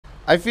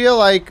I feel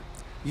like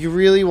you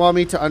really want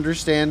me to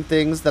understand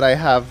things that I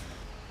have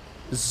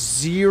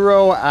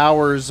 0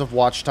 hours of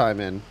watch time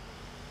in.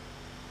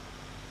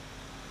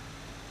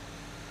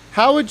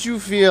 How would you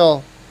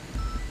feel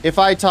if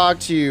I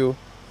talked to you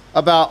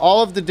about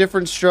all of the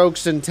different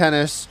strokes in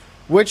tennis,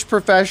 which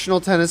professional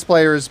tennis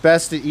player is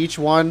best at each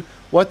one,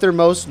 what they're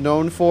most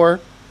known for,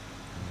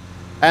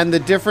 and the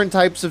different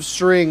types of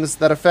strings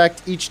that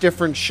affect each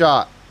different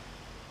shot,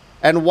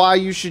 and why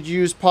you should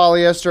use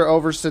polyester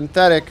over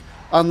synthetic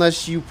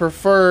unless you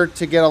prefer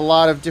to get a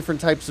lot of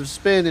different types of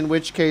spin, in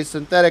which case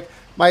synthetic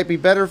might be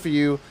better for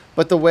you,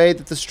 but the way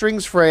that the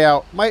strings fray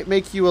out might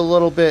make you a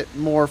little bit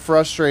more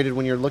frustrated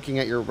when you're looking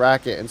at your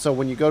racket. And so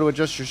when you go to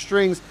adjust your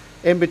strings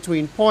in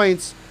between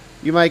points,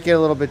 you might get a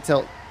little bit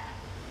tilt.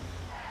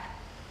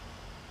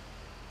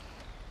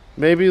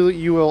 Maybe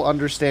you will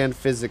understand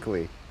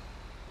physically.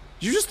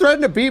 Did you just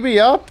threaten to beat me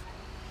up?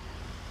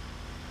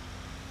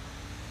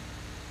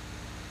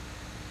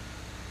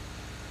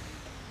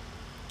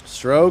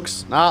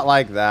 Strokes? Not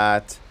like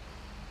that.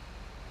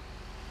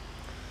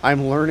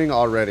 I'm learning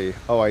already.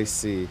 Oh, I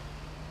see.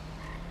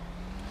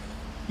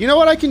 You know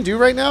what I can do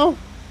right now?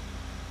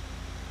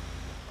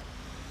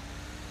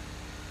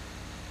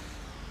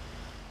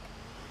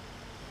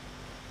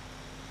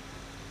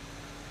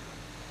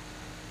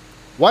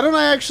 Why don't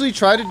I actually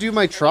try to do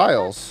my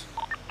trials?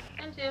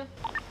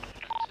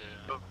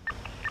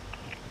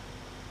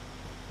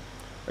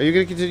 Are you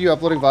going to continue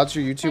uploading VODs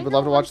to your YouTube? Would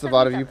love to watch the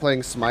VOD of you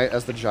playing Smite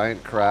as the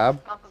giant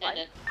crab.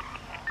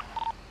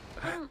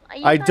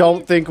 I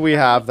don't think we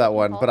have that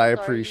one, but I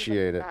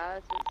appreciate it.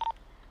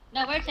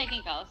 No, we're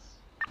taking calls.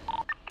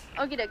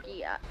 Okie dokie,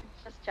 yeah.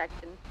 Just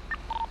checking.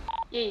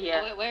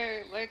 Yeah. Oh,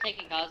 we're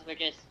taking calls. We're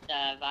just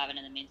vibing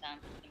in the meantime.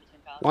 In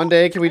between calls. One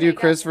day, can we do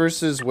Chris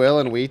versus Will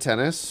in Wii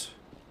Tennis?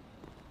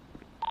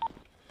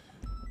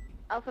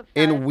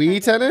 In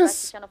Wii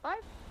Tennis?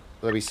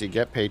 Let me see.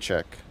 Get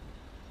paycheck.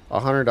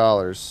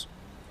 $100.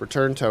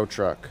 Return tow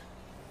truck.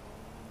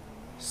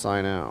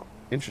 Sign out.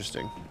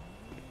 Interesting.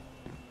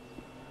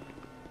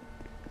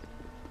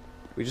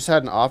 We just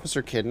had an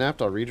officer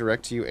kidnapped. I'll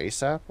redirect to you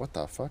ASAP. What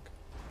the fuck?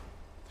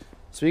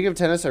 Speaking of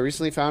tennis, I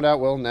recently found out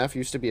Will Neff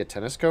used to be a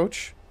tennis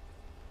coach.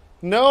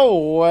 No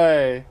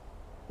way.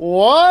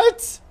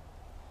 What?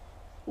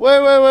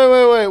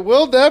 Wait.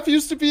 Will Neff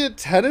used to be a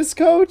tennis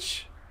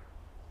coach?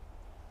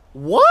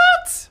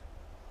 What?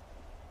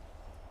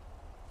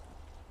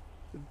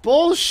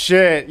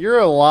 Bullshit.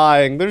 You're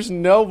lying. There's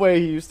no way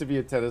he used to be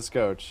a tennis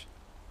coach.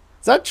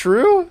 Is that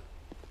true?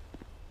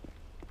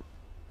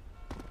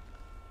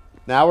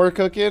 Now we're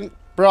cooking.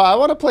 Bro, I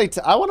want to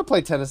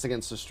play tennis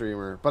against a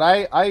streamer, but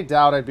I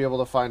doubt I'd be able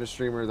to find a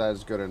streamer that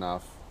is good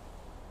enough.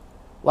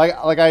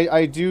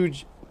 I do,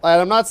 and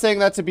I'm not saying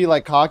that to be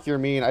like cocky or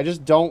mean. I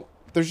just don't,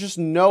 there's just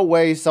no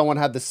way someone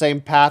had the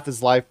same path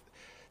as life,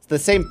 the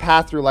same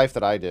path through life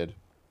that I did.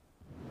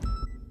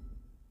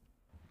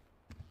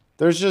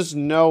 There's just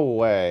no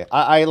way.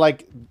 I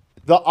like,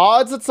 the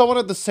odds that someone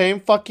had the same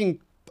fucking,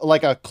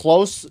 like a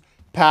close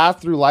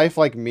path through life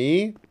like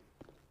me,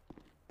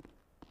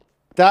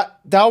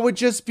 that would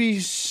just be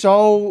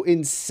so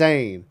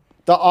insane.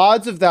 The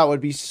odds of that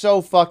would be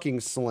so fucking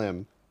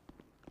slim.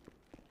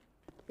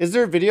 Is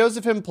there videos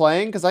of him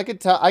playing? Because I could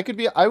tell,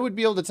 I would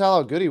be able to tell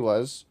how good he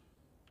was.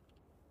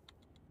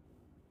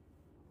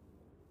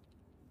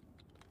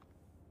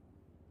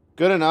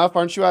 Good enough.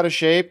 Aren't you out of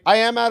shape? I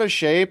am out of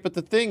shape, but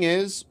the thing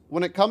is,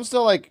 when it comes to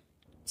like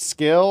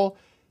skill,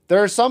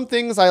 there are some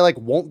things I like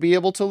won't be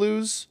able to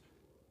lose.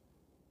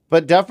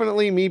 But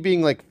definitely me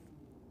being like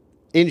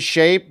in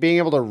shape, being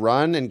able to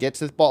run and get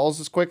to the balls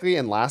as quickly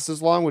and last as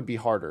long would be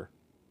harder.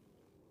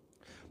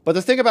 But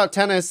the thing about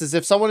tennis is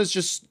if someone is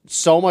just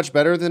so much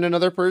better than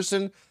another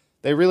person,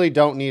 they really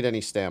don't need any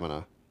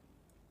stamina.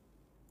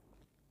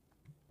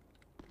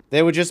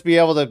 They would just be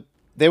able to,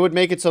 they would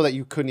make it so that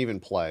you couldn't even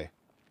play.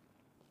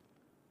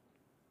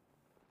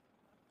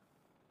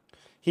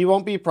 He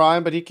won't be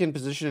prime, but he can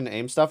position and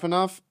aim stuff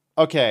enough.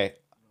 Okay.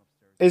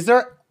 Are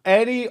there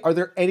any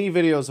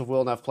videos of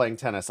Will Neff playing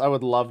tennis? I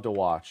would love to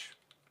watch.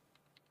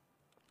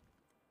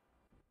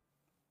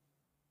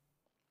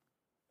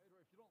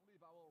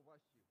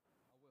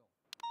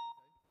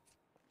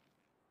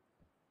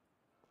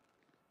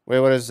 Wait,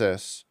 what is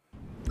this?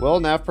 Will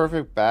Neff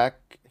perfect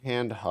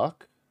backhand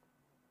huck?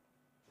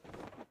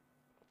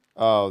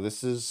 Oh,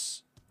 this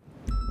is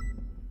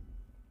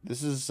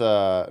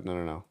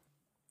no.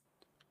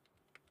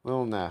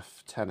 Will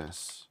Neff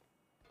tennis.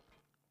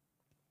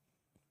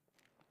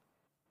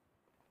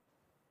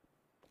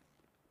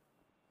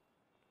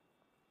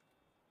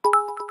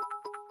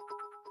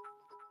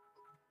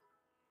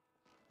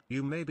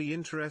 You may be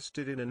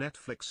interested in a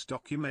Netflix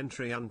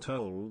documentary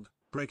Untold.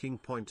 Breaking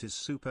Point is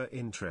super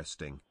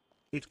interesting.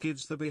 It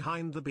gives the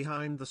behind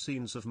the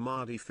scenes of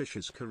Marty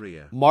Fish's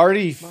career.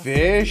 Marty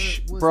Fish?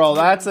 Bro,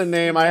 that's a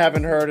name I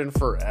haven't heard in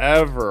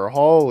forever.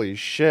 Holy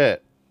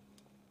shit.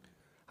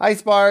 Hi,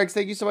 Sparks.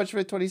 Thank you so much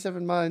for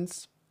 27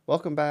 months.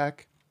 Welcome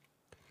back.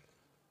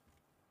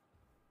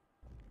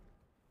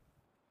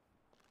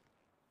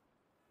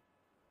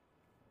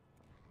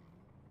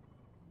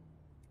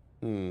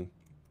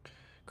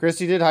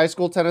 Chris, you did high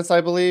school tennis,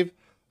 I believe.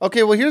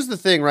 Okay, well, here's the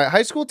thing, right?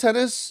 High school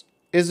tennis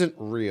isn't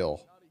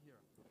real.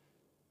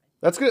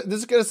 This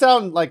is gonna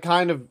sound like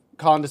kind of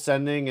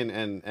condescending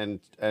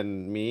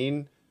and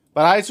mean,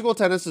 but high school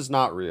tennis is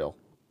not real.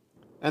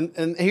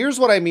 And here's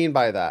what I mean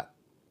by that.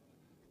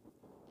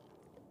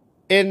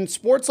 In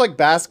sports like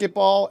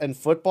basketball and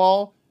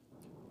football,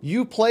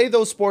 you play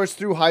those sports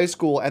through high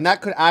school, and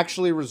that could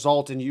actually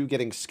result in you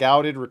getting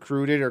scouted,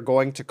 recruited, or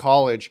going to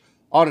college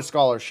on a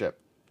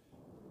scholarship.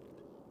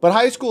 But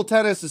high school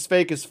tennis is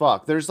fake as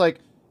fuck. There's like,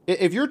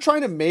 if you're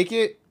trying to make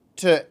it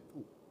to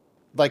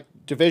like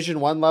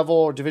Division 1 level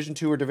or Division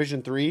 2 or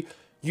Division 3,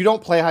 you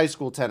don't play high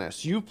school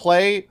tennis. You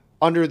play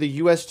under the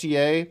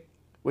USTA,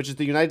 which is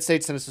the United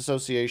States Tennis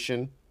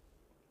Association,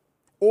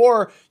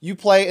 or you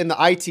play in the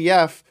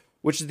ITF,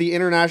 which is the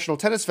International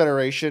Tennis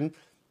Federation,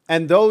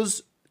 and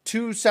those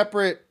two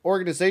separate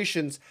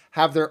organizations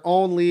have their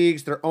own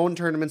leagues, their own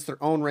tournaments,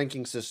 their own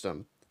ranking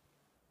system.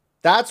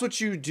 That's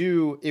what you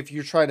do if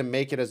you're trying to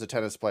make it as a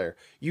tennis player.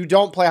 You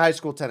don't play high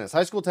school tennis.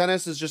 High school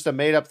tennis is just a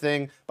made-up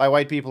thing by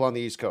white people on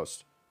the East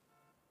Coast.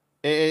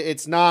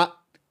 It's not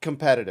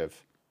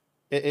competitive.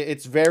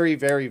 It's very,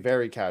 very,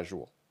 very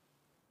casual.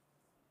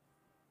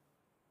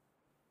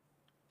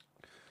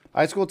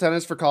 High school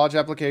tennis for college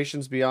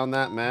applications beyond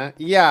that, Matt.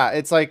 Yeah,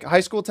 it's like high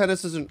school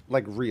tennis isn't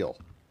like real.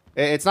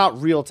 It's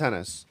not real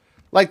tennis.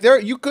 Like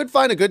you could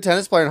find a good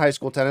tennis player in high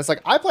school tennis.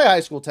 Like I play high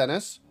school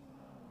tennis,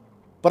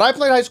 but I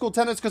played high school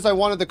tennis because I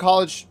wanted the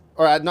college,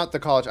 or not the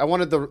college. I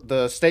wanted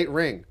the state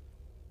ring.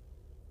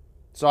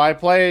 So I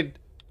played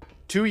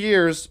 2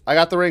 years. I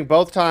got the ring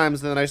both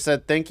times. And then I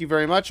said, thank you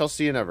very much. I'll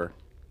see you never.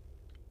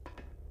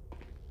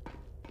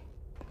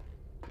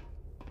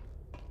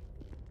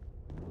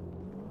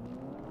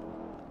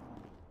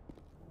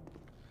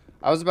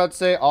 I was about to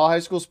say all high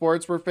school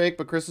sports were fake,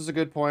 but Chris is a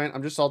good point.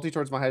 I'm just salty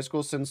towards my high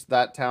school since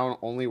that town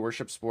only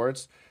worshipped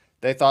sports.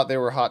 They thought they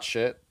were hot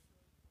shit.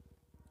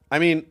 I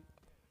mean,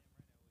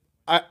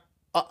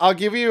 I'll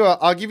give you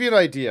an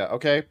idea,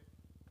 okay?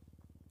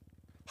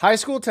 High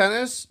school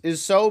tennis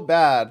is so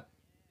bad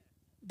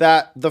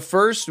that the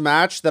first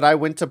match that I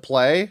went to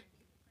play,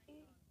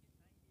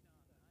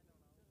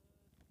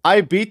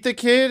 I beat the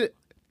kid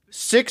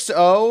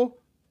 6-0,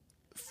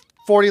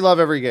 40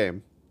 love every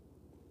game.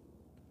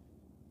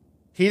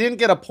 He didn't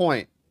get a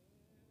point.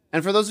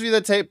 And for those of you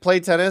that play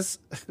tennis,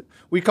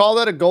 we call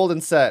that a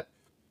golden set.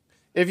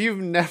 If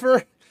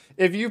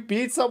you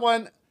beat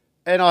someone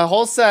in a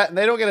whole set and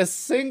they don't get a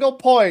single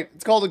point,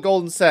 it's called a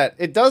golden set.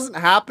 It doesn't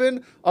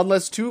happen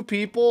unless two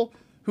people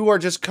who are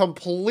just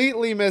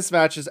completely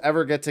mismatches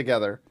ever get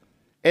together.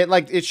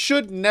 It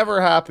should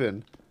never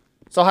happen.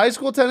 So high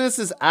school tennis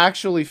is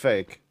actually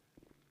fake.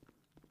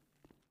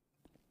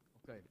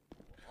 Okay,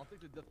 I'll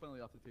take the death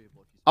penalty off the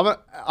table.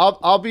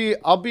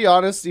 I'll be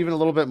honest even a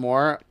little bit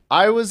more.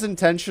 I wasn't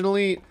trying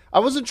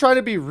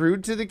to be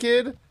rude to the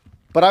kid,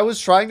 but I was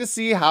trying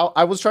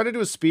to do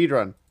a speed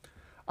run.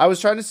 I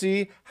was trying to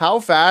see how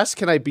fast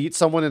can I beat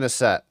someone in a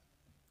set.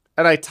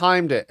 And I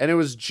timed it, and it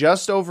was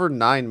just over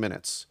 9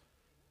 minutes.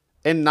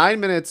 In 9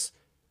 minutes,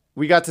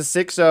 we got to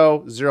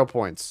 6-0, 0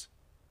 points.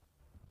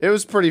 It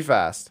was pretty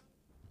fast.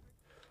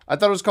 I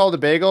thought it was called a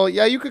bagel.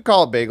 Yeah, you could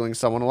call it bageling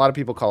someone. A lot of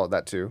people call it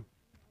that too.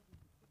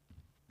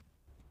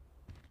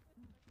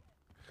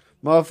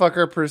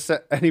 Motherfucker,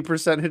 any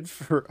percentage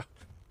for...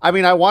 I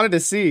mean, I wanted to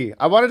see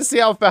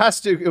how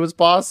fast it was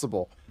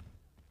possible.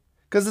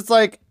 Because it's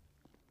like,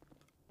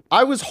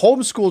 I was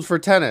homeschooled for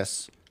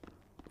tennis.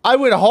 I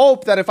would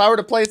hope that if I were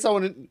to play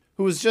someone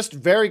who was just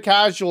very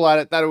casual at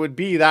it, that it would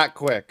be that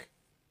quick.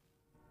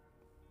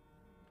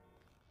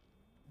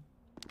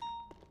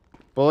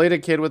 Bullied a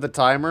kid with a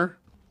timer?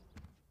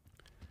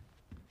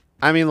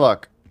 I mean,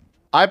 look.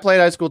 I played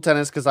high school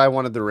tennis because I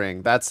wanted the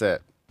ring. That's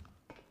it.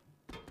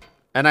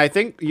 And I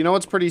think, you know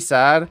what's pretty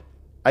sad?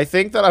 I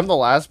think that I'm the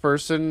last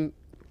person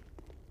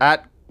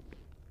at...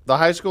 The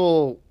high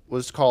school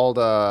was called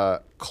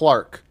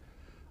Clark.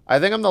 I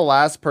think I'm the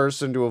last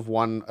person to have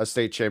won a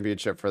state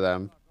championship for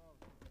them.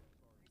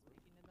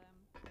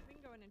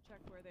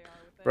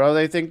 Bro,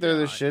 they think they're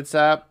the shit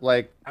sap.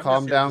 Like,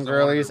 calm down,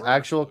 girlies.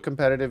 Actual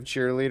competitive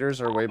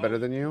cheerleaders are way better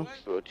than you.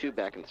 2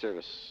 back in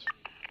service.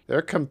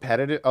 They're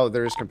competitive. Oh,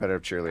 there is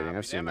competitive cheerleading.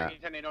 I've seen that.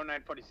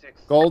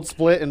 Gold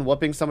split and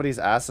whooping somebody's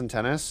ass in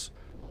tennis.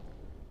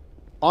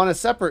 On a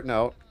separate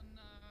note,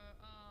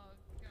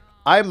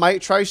 I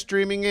might try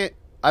streaming it.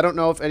 I don't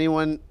know if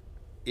anyone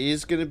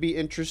is going to be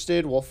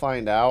interested. We'll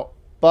find out.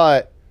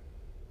 But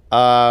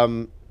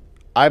I'm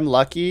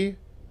lucky,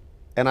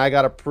 and I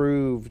got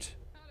approved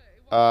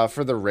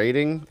for the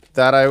rating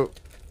that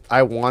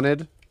I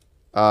wanted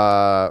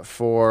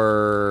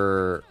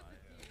for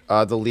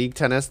the league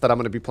tennis that I'm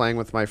going to be playing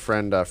with my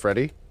friend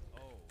Freddie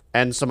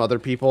and some other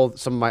people,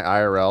 some of my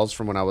IRLs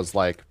from when I was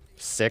like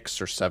 6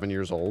 or 7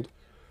 years old.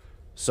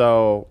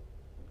 So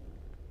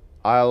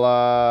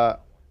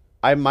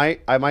I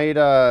might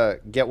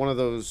get one of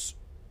those.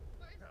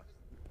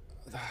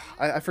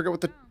 I forget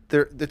what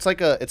it's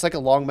like a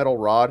long metal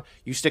rod.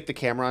 You stick the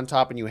camera on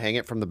top and you hang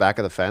it from the back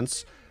of the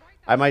fence.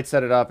 I might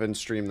set it up and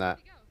stream that.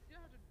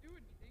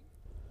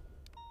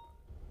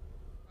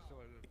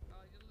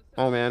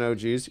 Oh man, oh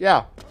geez.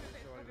 Yeah.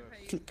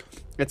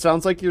 It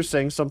sounds like you're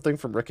saying something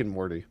from Rick and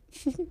Morty.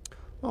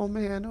 Oh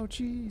man, oh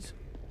geez.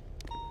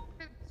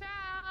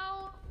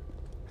 Ciao.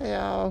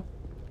 Heyo.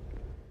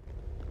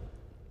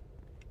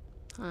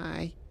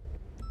 Hi.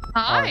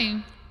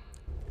 Hi.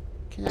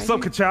 What's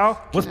up, Ka Chao?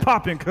 What's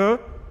poppin', cuz?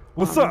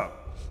 What's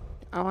up?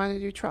 I want to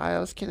do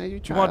trials. Can I do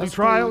trials? You want to do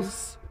trials?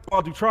 Please? You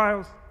want to do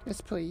trials?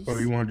 Yes, please. Oh,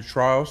 you want to do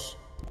trials?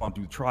 I want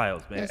to do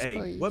trials, man. Yes, hey,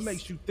 please. what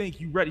makes you think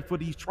you ready for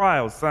these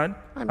trials, son?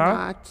 I'm huh?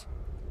 not.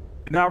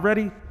 You're not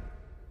ready?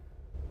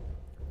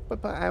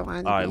 But I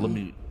want to All right,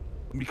 be.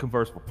 let me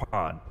converse with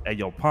Pond. Hey,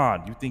 yo,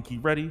 Pond, you think he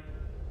ready?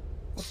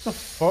 What the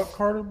fuck,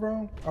 Carter,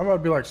 bro? I'm about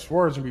to be like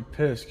Swerves and be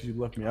pissed because you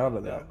left me out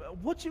of that.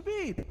 What you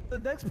mean? The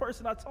next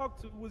person I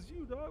talked to was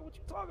you, dog. What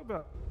you talking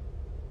about?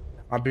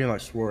 I'm being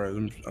like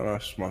Swerves.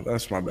 That's my What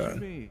you bad.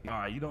 mean? All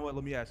right, you know what?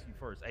 Let me ask you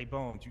first. Hey,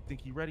 Bones, you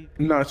think he ready?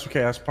 No, it's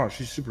okay. Ask Pump.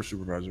 She's super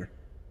supervisor.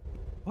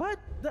 What?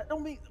 That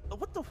don't mean.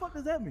 What the fuck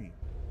does that mean?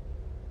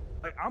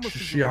 Like, I'm a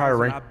She a higher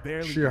rank. I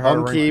barely. She a higher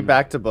Home rank key than me.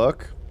 back to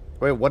book.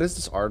 Wait, what is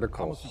this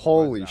article?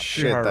 Holy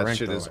shit, higher that rank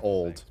shit though. is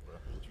old. Thanks, bro.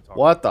 What you talking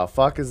What the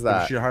fuck is But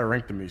that? She a higher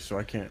rank than me, so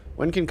I can't.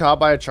 When can Ka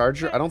buy a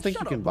charger? about? I don't think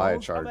Shut you can up, buy a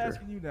Bones. charger. I'm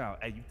asking you now.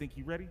 Hey, you think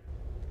he ready?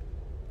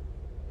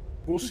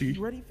 We'll Think see. he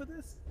ready for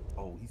this?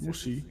 Oh, he said We'll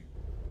see.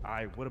 All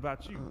right, what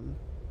about you?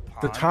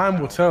 The Pond? time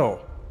will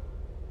tell.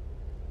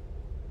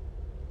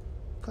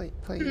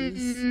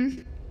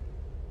 Please.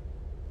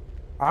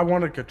 I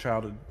wanted Ka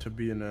Chao to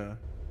be in a.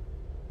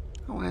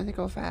 I want to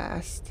go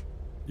fast.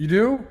 You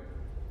do?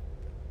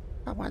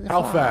 I want to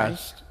How fly.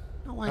 fast?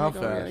 I want How to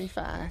go fast? really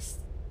fast.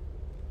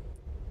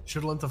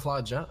 Should have learned to fly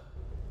a jet.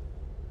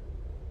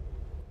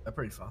 They're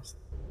pretty fast.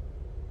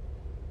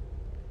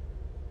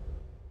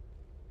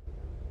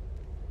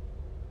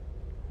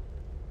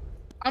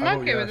 I'm I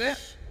vote okay with it.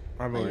 yes.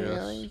 I vote yes.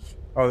 Really?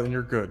 Oh, then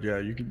you're good. Yeah,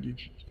 you can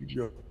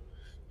go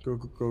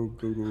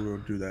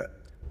do that.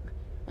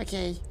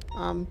 Okay.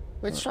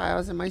 Which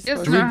trials am I Yes,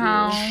 supposed no, to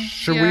how?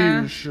 Should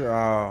Yeah. we?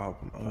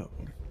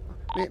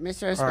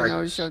 Mr.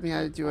 Espinosa showed me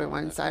how to do it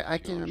once. I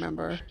can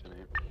remember.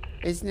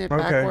 Isn't it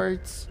Okay.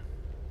 backwards?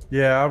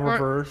 Yeah, I'll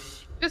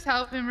reverse. Just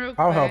help him real quick.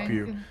 I'll help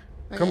you.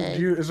 Come,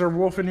 Okay. is there a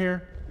wolf in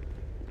here?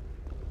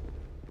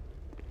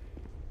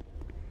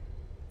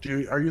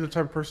 Are you the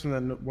type of person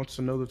that wants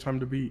to know the time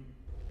to beat?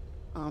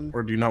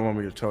 Or do you not want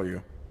me to tell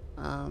you?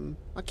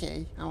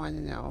 Okay. I want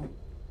to know.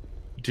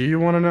 Do you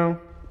want to know?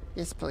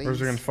 Yes, please. Or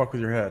is it gonna fuck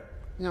with your head?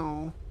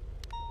 No.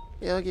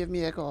 It'll give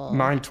me a goal.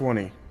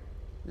 920.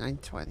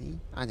 920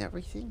 on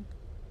everything?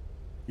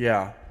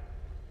 Yeah,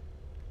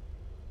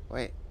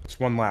 Wait. it's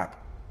one lap.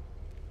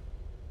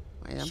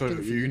 Wait, I'm So you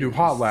confused. can do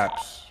hot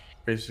laps,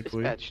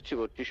 basically. Dispatch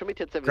 202, show me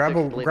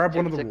 1076. Grab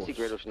one of the 1060 wolves.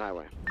 Great Ocean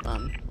Highway.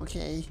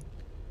 Okay.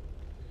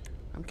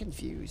 I'm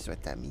confused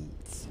what that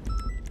means.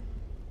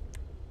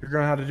 You're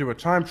gonna have to do a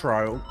time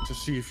trial to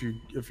see if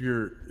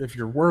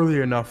you're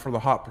worthy enough for the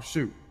hot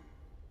pursuit.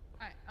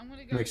 Alright, I'm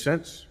gonna go. Make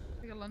sense?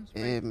 Take a lunch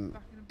break. Back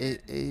in a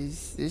bit.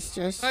 Is this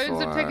just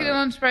Bones, I'm taking a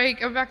lunch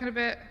break. I'll be back in a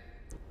bit.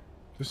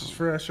 This is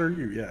for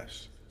SRU,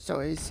 yes.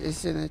 So is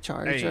it a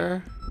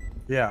charger?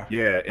 Yeah.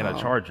 Yeah, in a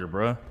charger,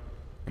 bruh.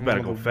 You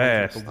better go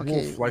fast. The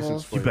Okay, wolf license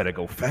wolf. You plate. better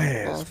go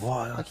fast, Wolf.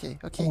 boy. Okay,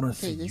 I okay, wanna okay,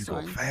 see you this go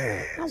one.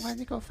 fast. I want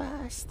to go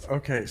fast.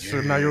 Okay, so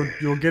now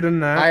you'll get in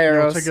that. Hi, You'll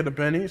Eros. take it to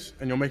Benny's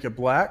and you'll make it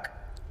black,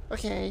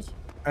 Okay.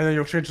 and then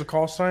you'll change the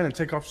call sign and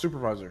take off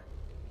supervisor.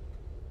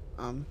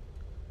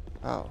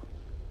 Oh.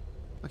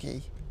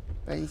 Okay.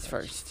 Benny's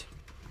first.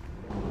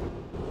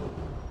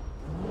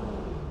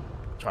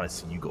 Trying to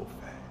see you go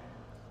fast.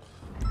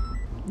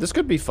 This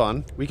could be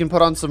fun. We can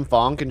put on some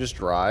funk and just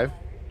drive.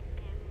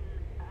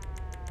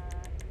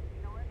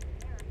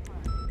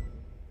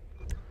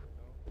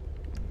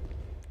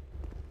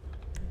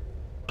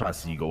 Trying to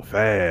see you go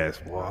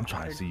fast, boy. I'm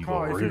trying to see you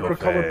go If you real go to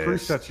color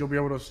fast. presets, you'll be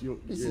able to.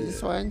 Is it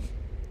this one?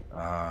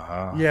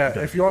 Yeah,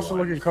 if you also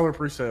look at color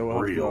preset, it will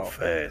help you real out.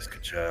 fast, Ka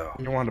Chao.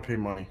 You don't want to pay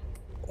money.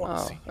 I want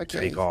to Oh, see you okay.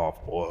 take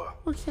off, boy.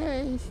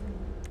 Okay.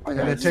 And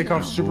then take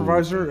off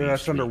supervisor, and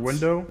that's under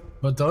window.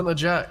 But don't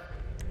eject.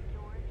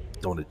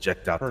 Don't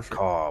eject out the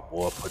car,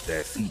 boy. Put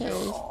that seatbelt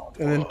Okay. on.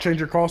 And then change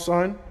your call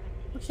sign.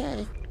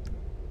 Okay.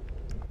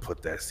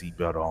 Put that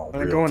seatbelt on.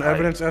 And then real go in tight.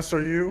 evidence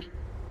SRU.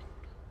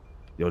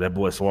 Yo, that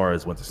boy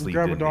Suarez went to sleep.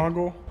 Grab a didn't he?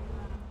 dongle.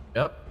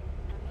 Yep.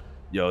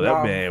 Yo, that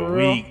Nah, man for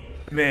real? weak.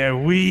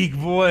 Man, weak,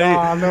 boy.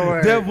 Nah, no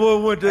way. That boy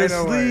went to Ain't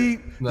no way.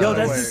 sleep. No Yo,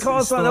 that's way. his call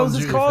He's sign. still That on was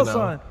his duty call for now.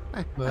 sign.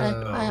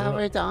 I have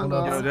a Yo,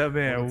 dongle. that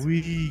man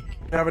weak.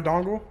 You have a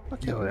dongle?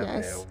 Okay, Yo, that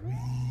yes. man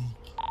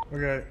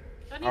weak. Okay.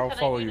 I'll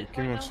follow you.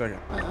 Give me 1 second.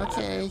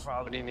 Okay.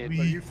 What do you need?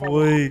 Weak,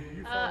 boy.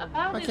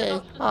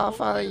 Okay. I'll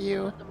follow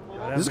you.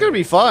 This is gonna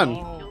be fun.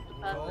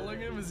 Calling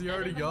him? Is he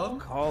already gone?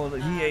 Call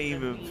it. He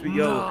ain't even.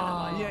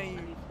 Yo. He ain't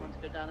even.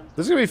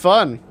 This is gonna be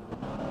fun.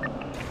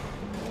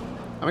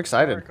 I'm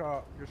excited.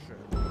 Good shit.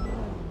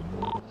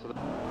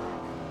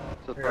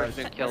 So the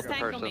person who killed the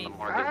person in the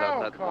morgue is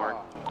outside the morgue.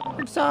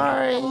 I'm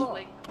sorry.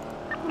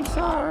 I'm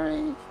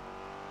sorry.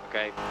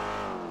 Okay.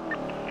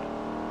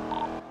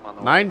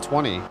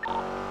 920.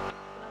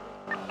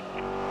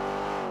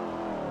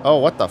 Oh,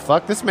 what the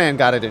fuck? This man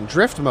got it in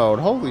drift mode.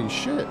 Holy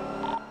shit.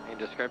 Any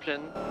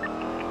description?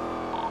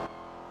 No,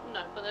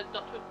 but the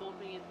doctor informed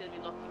me it's gonna be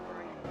lucky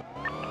for you.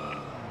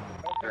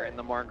 They're in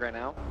the morgue right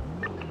now.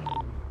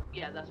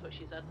 Yeah, that's what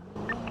she said.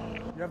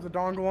 You have the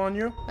dongle on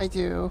you? I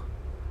do.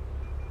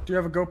 Do you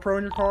have a GoPro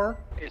in your car?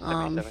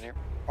 877 here.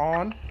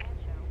 On?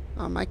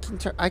 I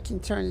can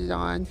turn it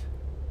on.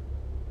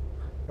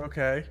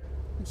 Okay.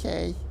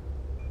 Okay.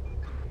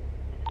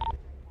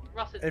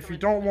 If you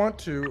don't want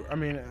to, I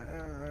mean,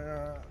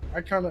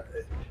 I kind of,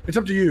 it's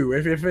up to you.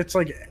 If it's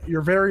like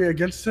you're very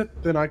against it,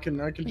 then I can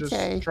just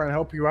try and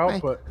help you out.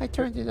 But I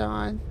turned it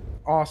on.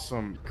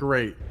 Awesome,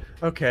 great.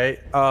 Okay,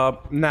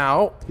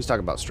 now he's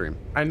talking about stream.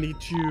 I need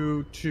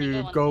you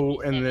to go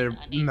in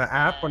the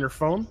app on your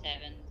phone.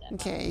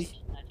 Okay.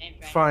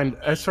 Find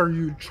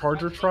SRU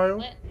charger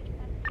trial.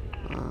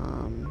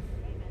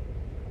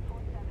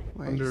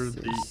 Under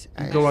the,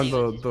 you go on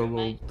the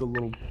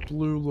little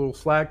blue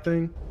flag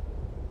thing.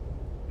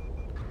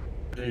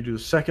 And you do the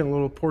second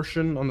little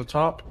portion on the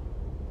top.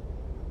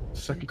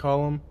 Second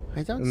column.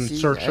 I don't and see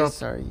search up.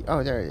 Sorry.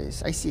 Oh, there it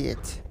is. I see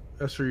it.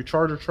 SRU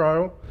charger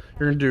trial.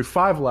 You're gonna do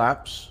 5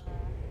 laps.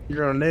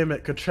 You're gonna name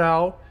it Ka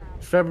Chao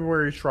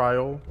February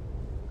trial,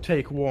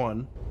 take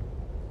 1.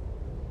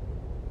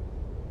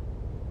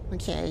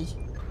 Okay.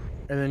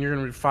 And then you're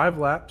gonna do 5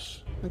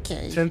 laps.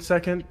 Okay. 10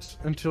 seconds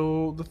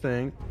until the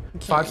thing.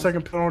 Okay.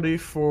 5-second penalty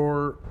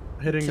for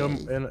hitting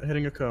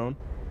hitting a cone.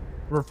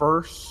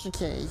 Reverse.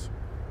 Okay.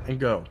 And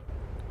go.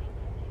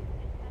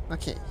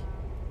 Okay.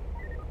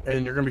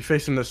 And you're gonna be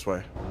facing this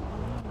way.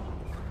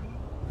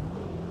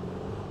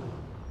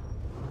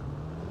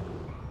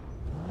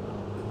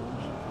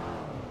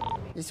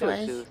 This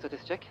way.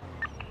 Status check.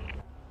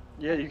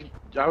 Yeah, you can.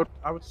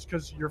 I would,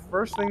 because your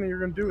first thing that you're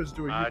gonna do is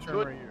do a U-turn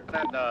right here.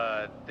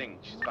 That thing,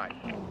 she's fine.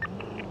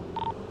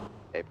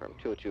 Hey, from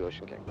 202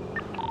 Ocean King.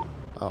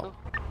 Oh.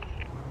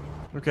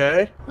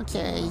 Okay.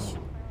 Okay.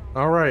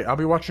 All right, I'll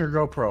be watching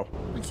your GoPro.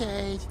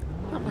 Okay.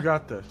 You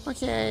got this.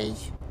 Okay.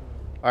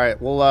 All right,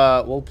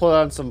 we'll put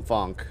on some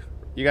funk.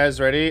 You guys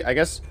ready? I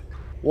guess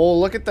we'll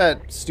look at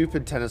that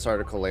stupid tennis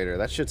article later.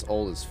 That shit's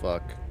old as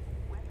fuck.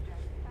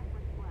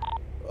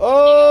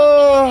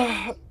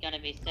 Oh. It's gonna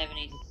be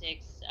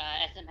 76.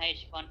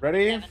 SMH 1.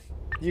 Ready?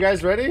 You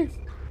guys ready?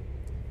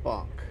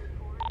 Funk.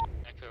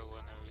 Echo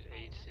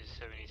 108 is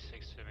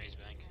 76 for Maze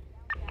Bank.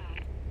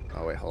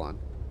 Oh wait, hold on.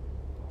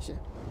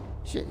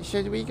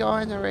 Should we go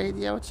on the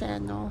radio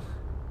channel?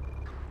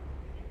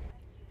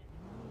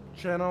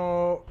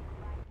 Channel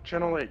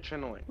 8.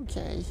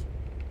 Okay.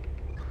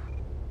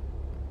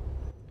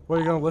 What are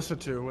you gonna listen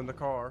to in the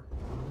car?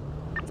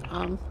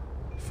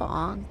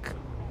 Funk.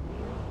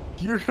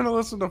 You're gonna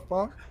listen to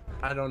funk?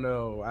 I don't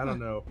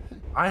know.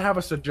 I have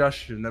a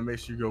suggestion that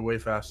makes you go way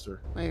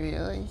faster. Wait,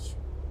 really?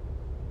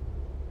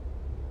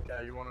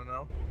 Yeah, you wanna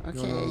know?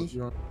 Okay.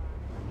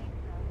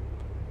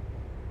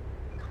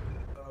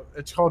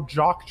 It's called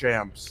Jock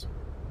Jams.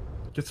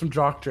 Get some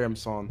Jock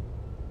Jams on.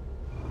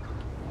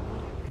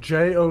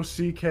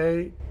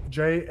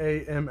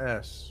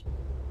 JOCKJAMS.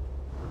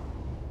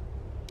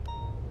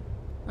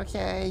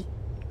 Okay.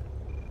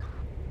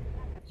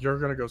 You're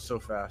gonna go so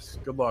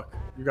fast. Good luck.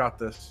 You got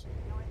this.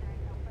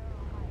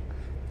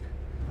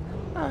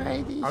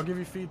 Alrighty. I'll give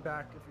you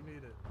feedback if you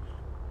need it.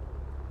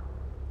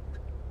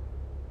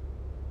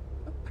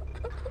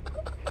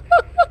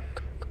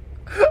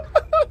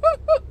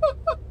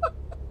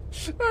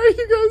 Are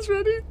you guys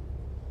ready?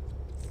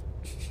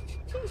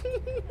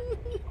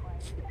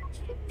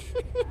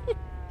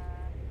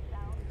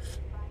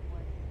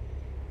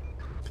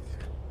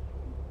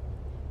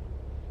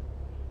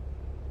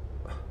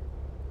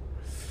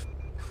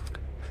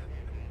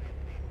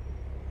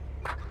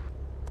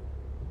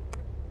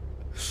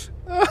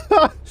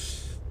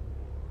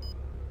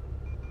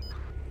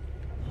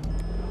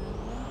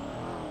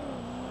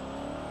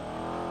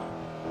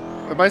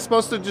 Am I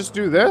supposed to just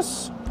do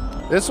this?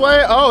 This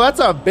way? Oh, that's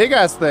a big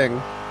ass thing.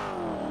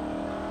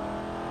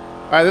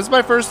 Alright, this is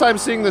my first time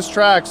seeing this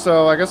track,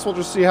 so I guess we'll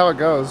just see how it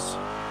goes.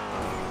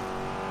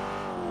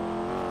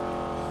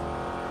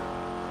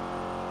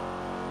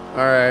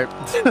 Alright.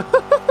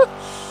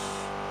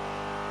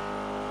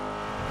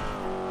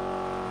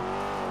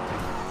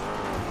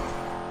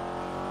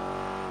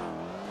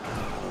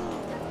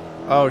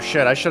 Oh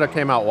shit, I should have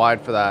came out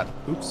wide for that.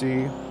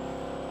 Oopsie.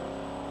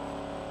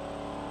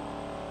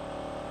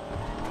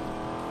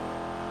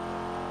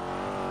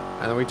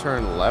 And then we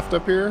turn left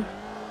up here.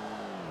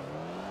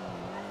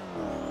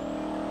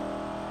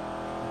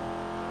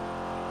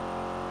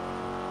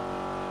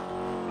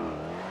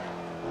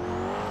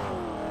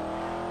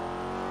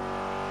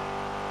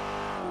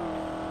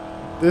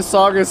 This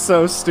song is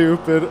so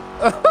stupid.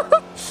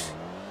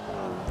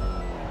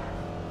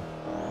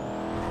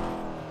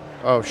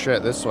 Oh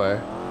shit, this way.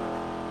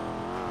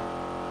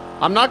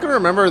 I'm not gonna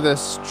remember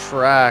this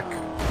track.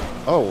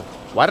 Oh,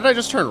 why did I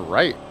just turn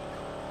right?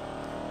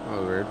 That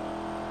was weird.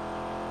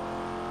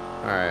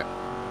 Alright.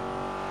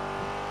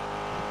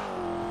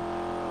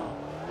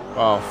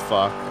 Oh,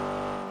 fuck.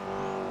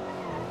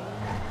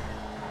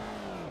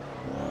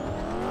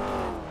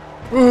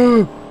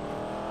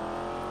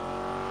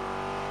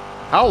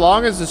 How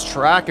long is this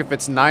track if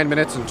it's 9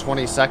 minutes and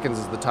 20 seconds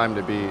is the time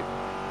to beat?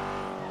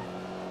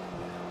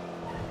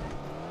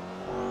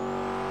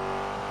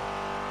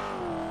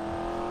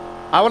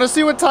 I want to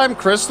see what time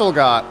Crystal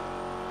got.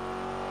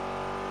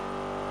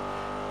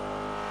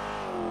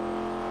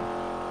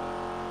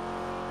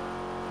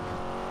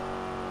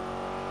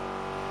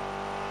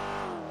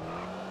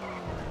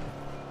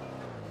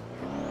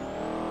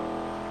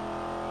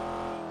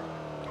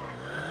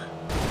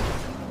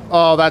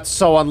 Oh, that's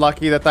so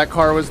unlucky that that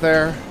car was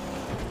there.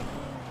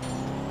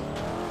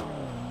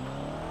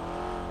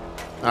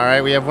 All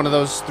right, we have one of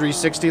those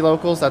 360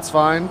 locals. That's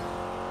fine.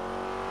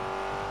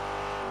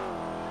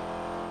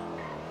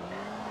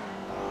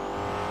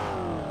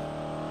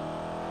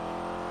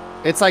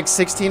 It's like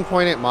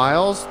 16.8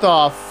 miles.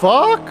 The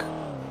fuck?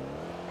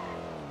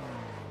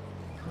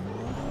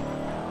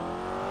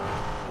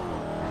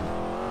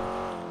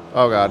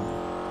 Oh, God.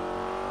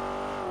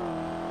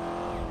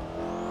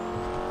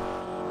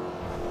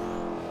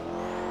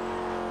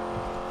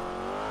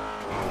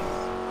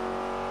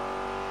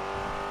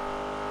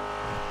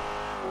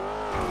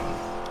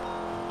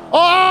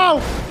 Oh!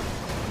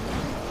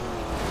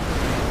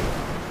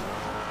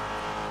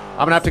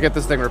 I'm gonna have to get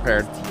this thing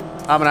repaired.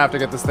 I'm gonna have to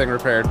get this thing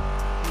repaired.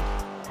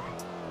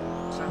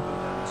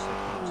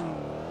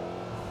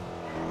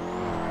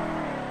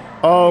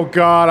 Oh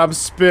God, I'm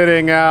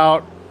spitting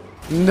out.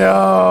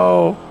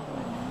 No.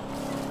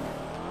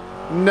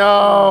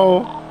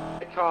 No.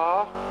 Hey,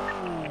 Ka.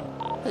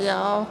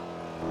 Yeah.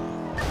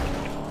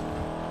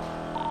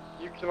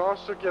 You can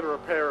also get a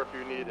repair if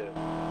you need it.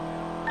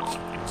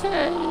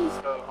 Okay.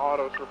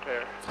 Autos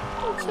repair.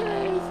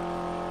 Okay.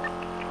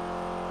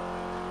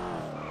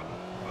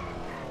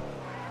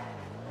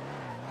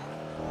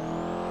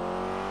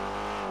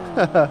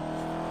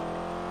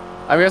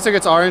 I'm guessing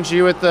it's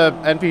RNG with the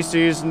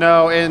NPCs.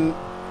 No, in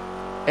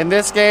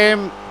this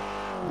game,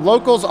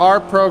 locals are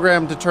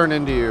programmed to turn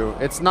into you.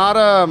 It's not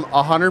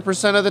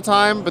 100% of the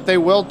time, but they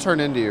will turn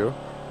into you.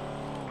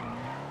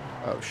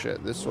 Oh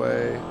shit, this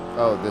way.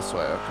 Oh, this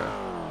way, okay.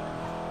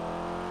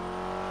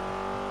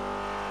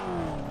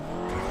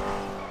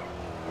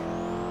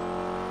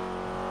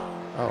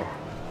 Oh,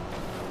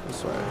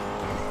 this way.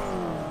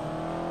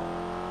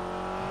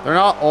 They're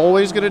not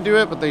always gonna do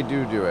it, but they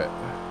do it.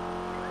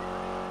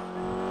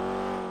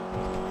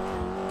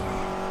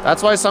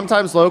 That's why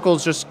sometimes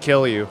locals just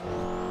kill you.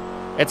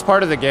 It's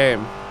part of the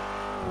game.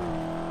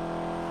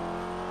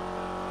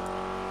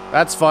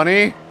 That's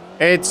funny.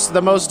 It's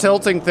the most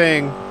tilting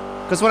thing.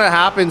 Because when it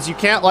happens, you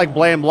can't like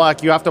blame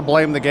luck. You have to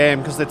blame the game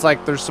because it's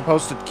like they're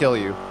supposed to kill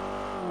you.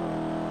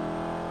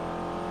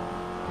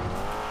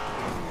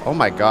 Oh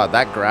my God,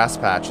 that grass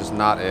patch is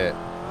not it.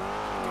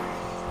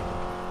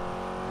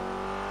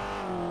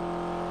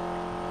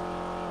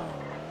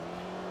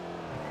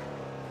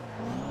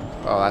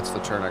 Oh, that's the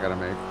turn I gotta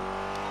make.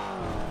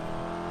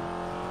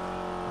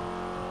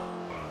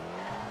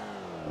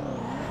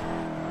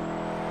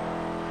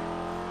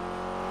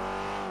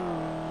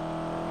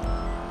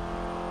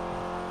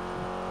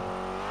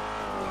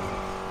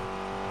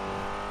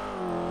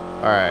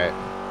 All right.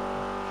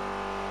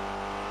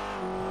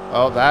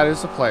 Oh, that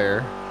is a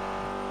player.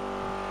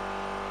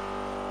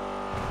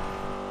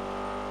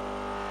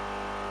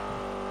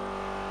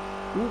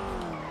 Oop.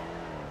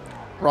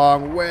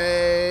 Wrong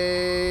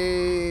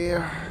way.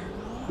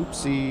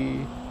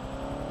 Oopsie.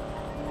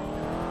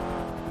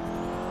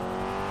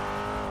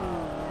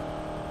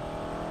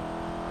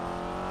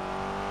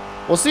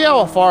 We'll see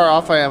how far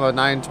off I am at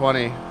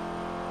 920.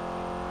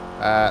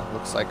 That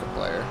looks like a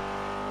player.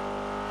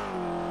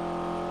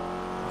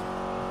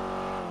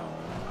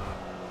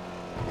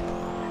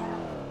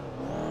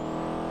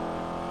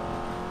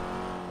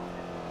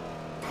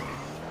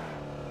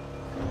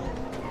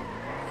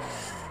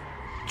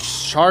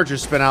 Charger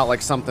spin out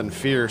like something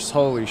fierce.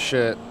 Holy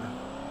shit.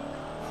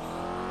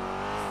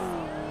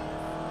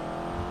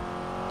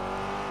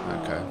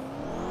 Okay.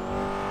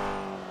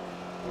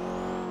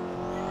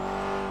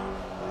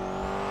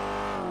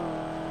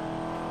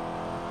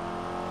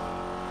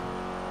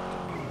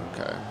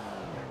 Okay.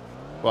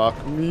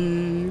 Fuck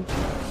me.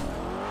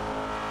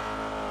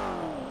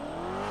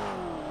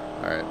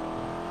 Alright.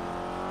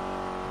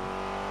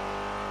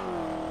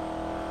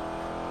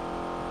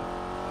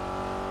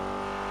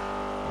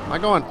 Am I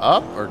going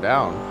up or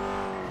down?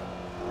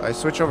 Do I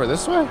switch over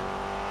this way? Am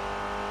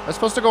I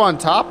supposed to go on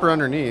top or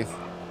underneath?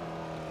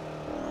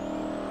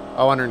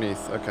 Oh,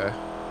 underneath. Okay.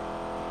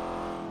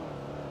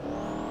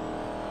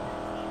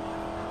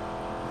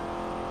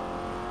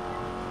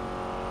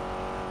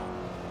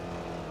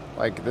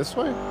 Like this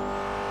way?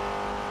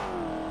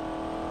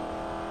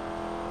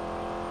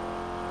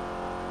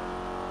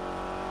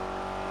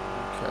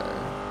 Okay.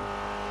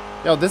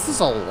 Yo, this is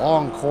a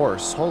long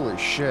course. Holy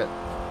shit.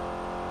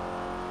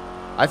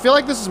 I feel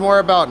like this is more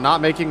about not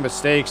making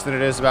mistakes than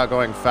it is about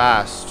going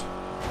fast.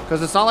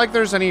 Because it's not like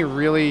there's any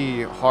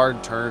really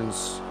hard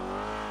turns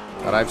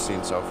that I've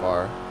seen so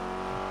far.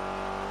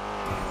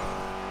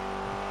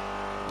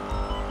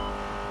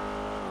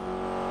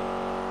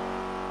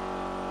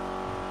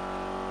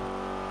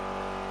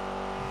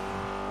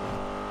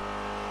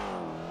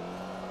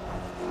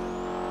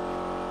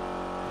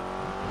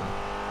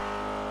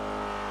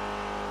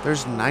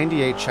 There's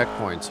 98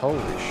 checkpoints. Holy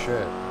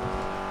shit.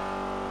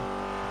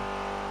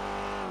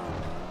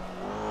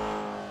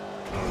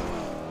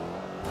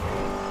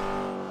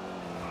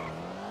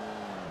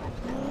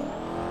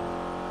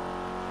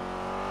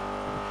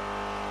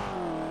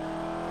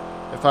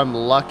 If I'm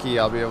lucky,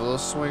 I'll be able to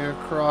swing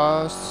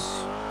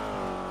across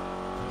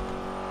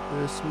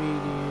this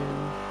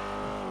median.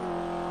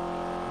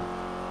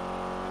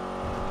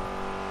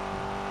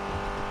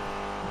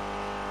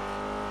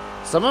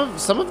 Some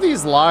of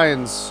these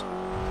lines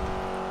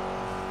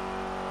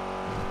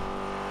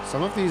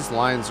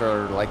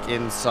are like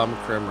in some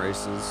crim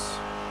races.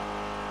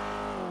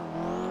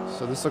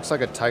 So this looks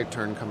like a tight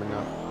turn coming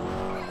up.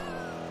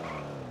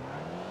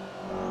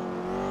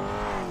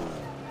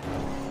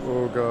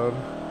 Oh god.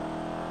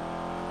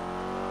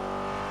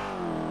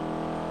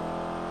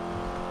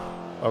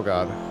 Oh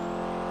god.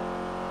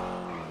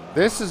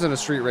 This is in a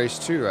street race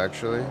too,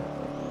 actually.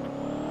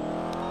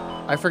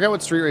 I forget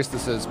what street race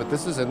this is, but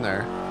this is in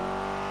there.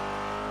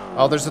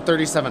 Oh, there's a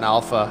 37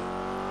 Alpha.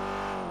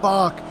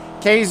 Fuck.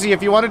 KZ,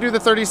 if you want to do the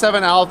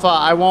 37 Alpha,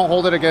 I won't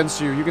hold it against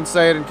you. You can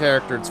say it in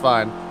character, it's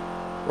fine.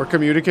 We're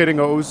communicating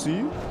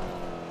OOC.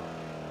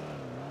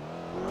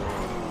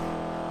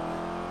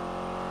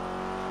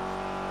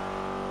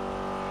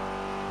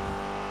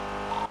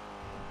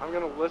 I'm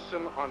gonna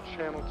listen on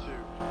channel 2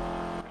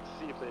 and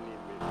see if they need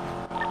me.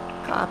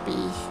 Copy.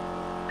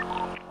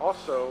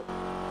 Also,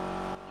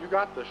 you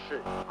got this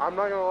shit. I'm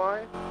not gonna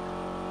lie.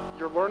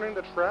 You're learning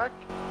the track.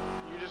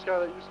 You just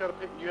gotta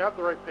pay. You have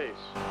the right pace.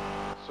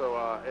 So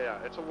yeah,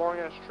 it's a long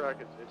ass track.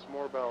 It's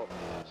more about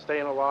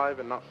staying alive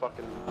and not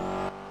fucking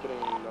getting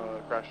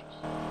crashes.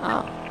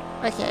 Oh,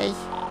 okay.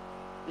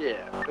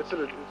 Yeah, it's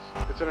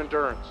an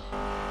endurance.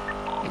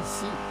 I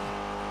see.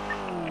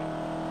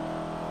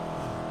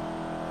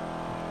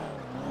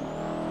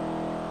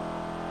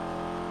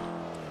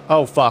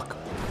 Oh fuck.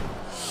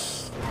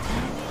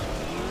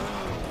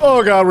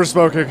 Oh god, we're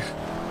smoking.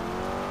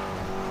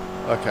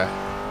 Okay.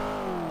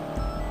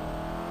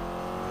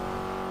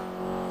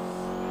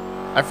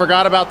 I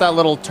forgot about that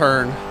little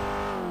turn.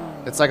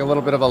 It's like a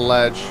little bit of a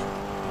ledge.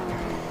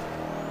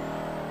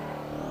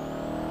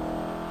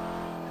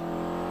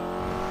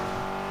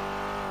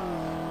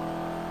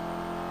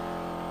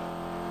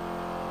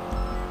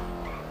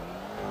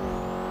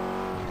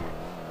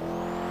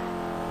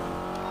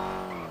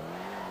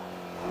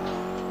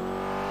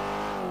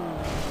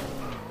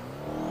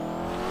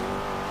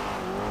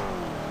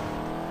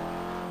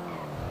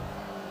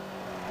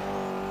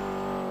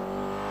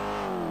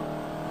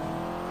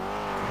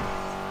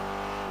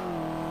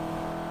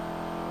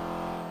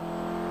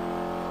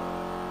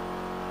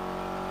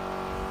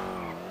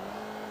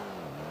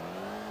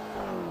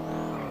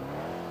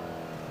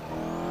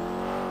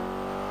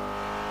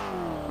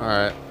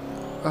 Alright.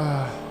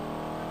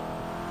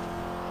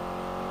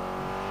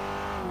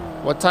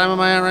 What time am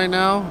I at right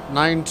now?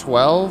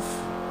 9:12?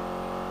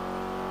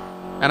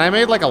 And I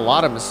made like a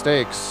lot of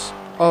mistakes.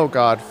 Oh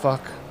god,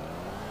 fuck.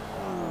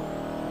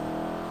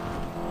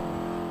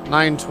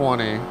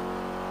 9:20.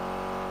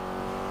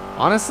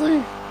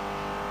 Honestly?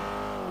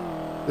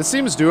 This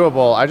seems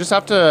doable. I just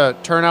have to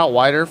turn out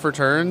wider for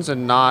turns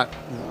and not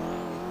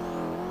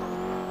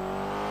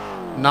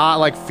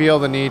like feel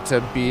the need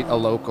to beat a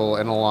local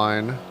in a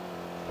line.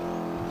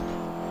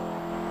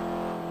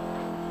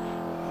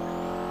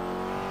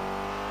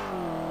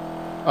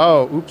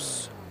 Oh,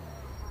 oops.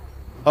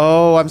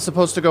 Oh, I'm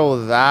supposed to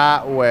go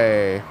that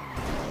way.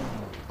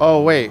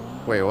 Oh, wait.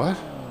 Wait, what?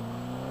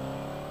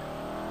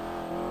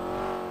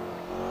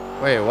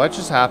 Wait, what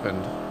just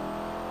happened?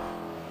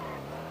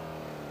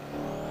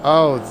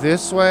 Oh,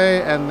 this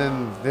way and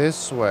then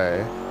this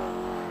way.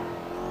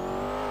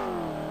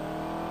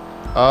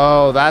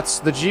 Oh, that's...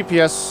 the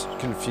GPS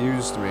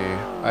confused me.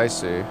 I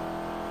see.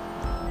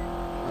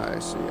 I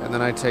see. And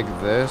then I take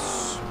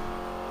this.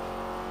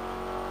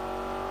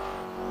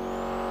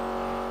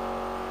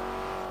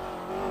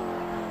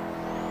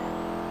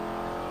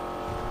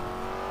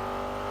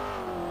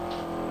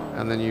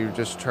 And then you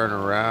just turn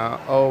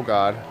around. Oh,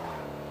 God.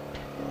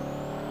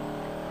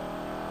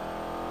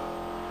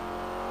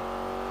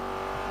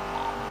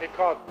 Hey,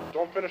 Cod,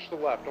 don't finish the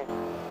left. Don't.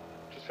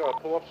 Just gotta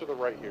pull up to the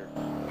right here.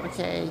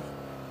 Okay.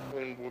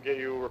 And we'll get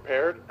you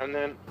repaired. And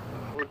then,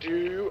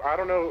 I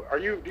don't know,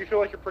 do you feel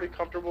like you're pretty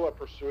comfortable at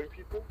pursuing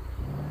people?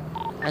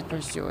 At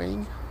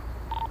pursuing?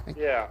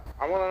 Yeah,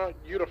 I want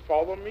you to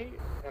follow me,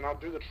 and I'll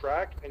do the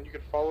track, and you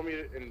can follow me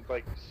and,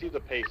 like, see the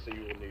pace that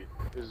you will need.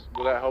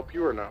 Will that help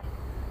you or no?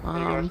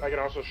 I can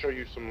also show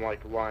you some like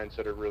lines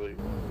that are really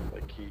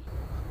like key.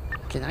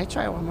 Can I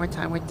try one more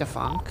time with the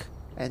funk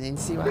and then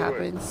see what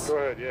happens? Go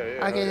ahead,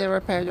 yeah. I'll get it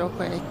repaired real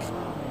quick.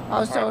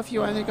 Also, if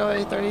you want to go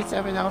to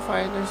 37 Alpha,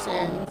 I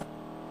understand.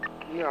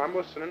 Yeah, I'm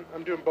listening.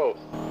 I'm doing both.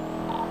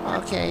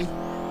 Okay.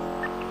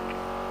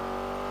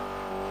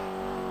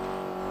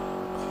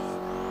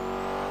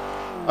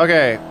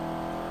 Okay.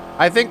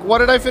 I think, what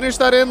did I finish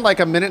that in?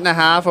 Like a minute and a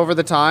half over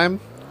the time?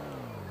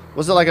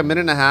 Was it like a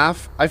minute and a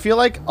half? I feel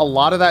like a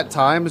lot of that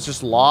time is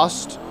just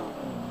lost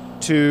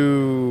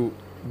to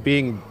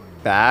being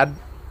bad.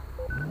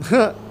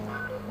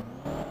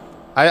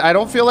 I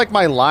don't feel like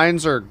my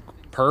lines are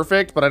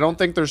perfect, but I don't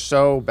think they're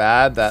so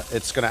bad that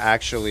it's gonna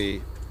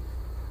actually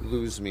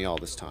lose me all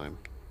this time.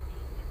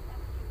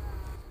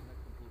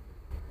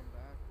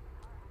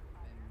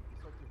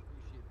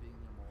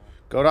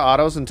 Go to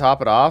autos and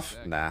top it off?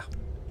 Nah.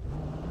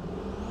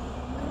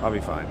 I'll be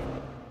fine.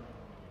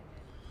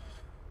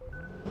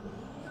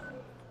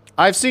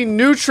 I've seen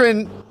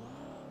Neutron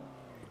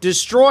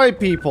destroy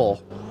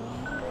people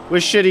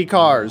with shitty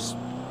cars.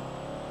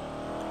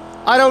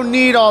 I don't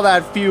need all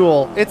that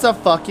fuel. It's a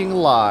fucking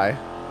lie.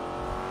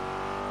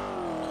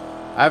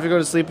 I have to go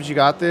to sleep, but you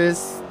got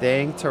this.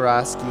 Dang,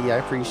 Taraski. I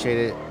appreciate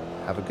it.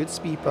 Have a good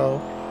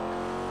speepo.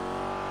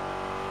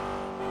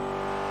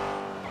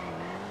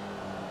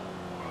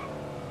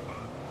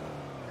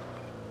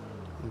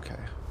 Okay.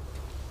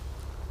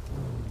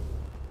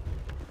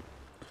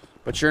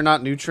 But you're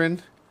not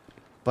Neutron?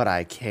 But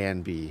I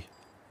can be.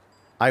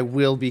 I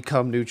will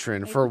become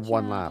Neutron for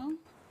one lap.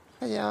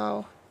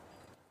 Hello.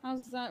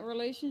 How's that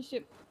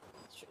relationship,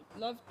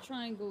 love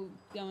triangle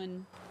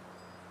going?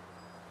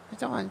 I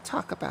don't want to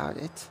talk about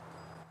it.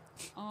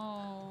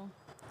 Oh.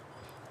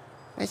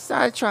 It's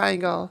not a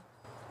triangle.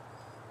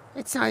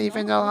 It's not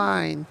even a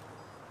line.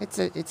 It's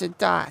a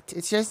dot.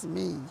 It's just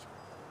me.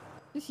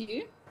 Just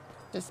you?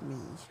 Just me.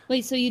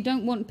 Wait, so you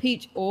don't want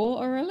Peach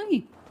or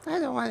Aurelie? I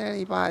don't want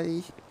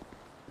anybody.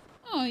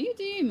 Oh, you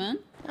do you, man.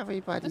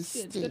 Everybody That's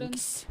good. Good on-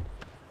 stinks.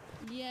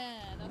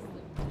 Yeah, that's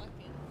the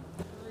fucking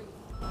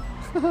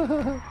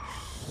truth.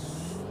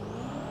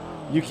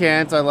 You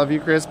can't. I love you,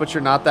 Chris, but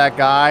you're not that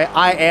guy.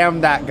 I am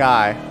that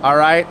guy. All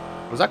right?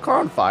 Was that car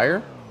on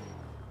fire?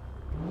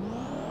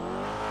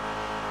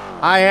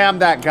 I am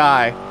that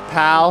guy,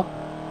 pal.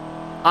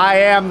 I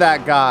am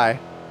that guy.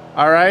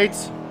 All right?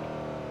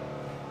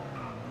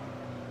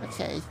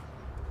 Okay.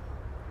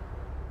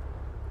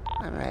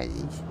 I'm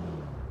ready.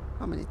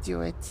 I'm gonna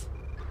do it.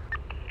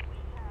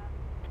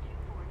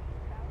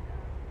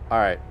 All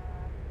right.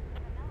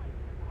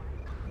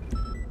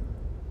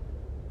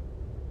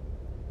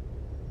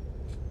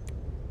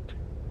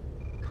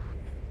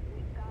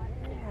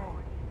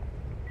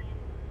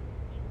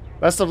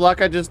 Best of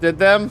luck, I just did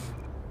them.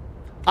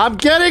 I'm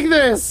getting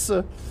this!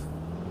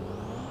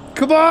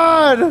 Come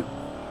on!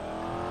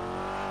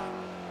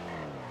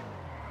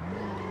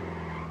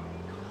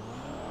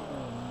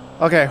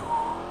 Okay.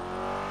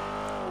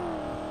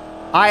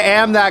 I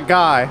am that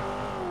guy.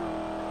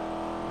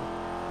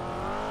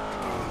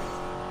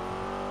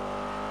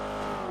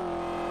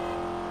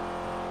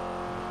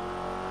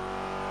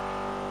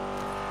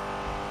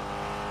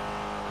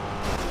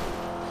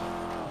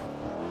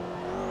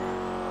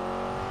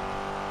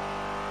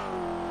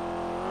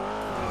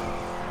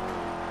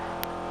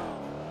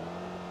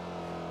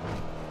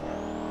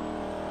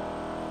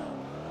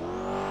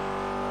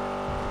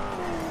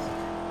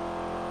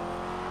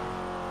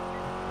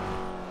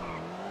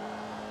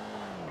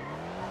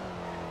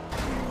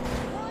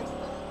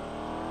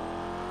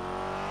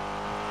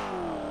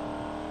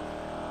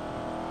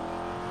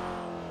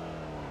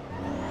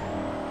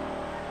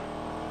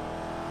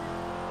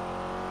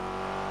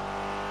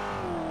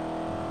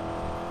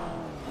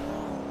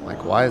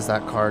 Like, why is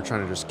that car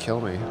trying to just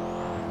kill me?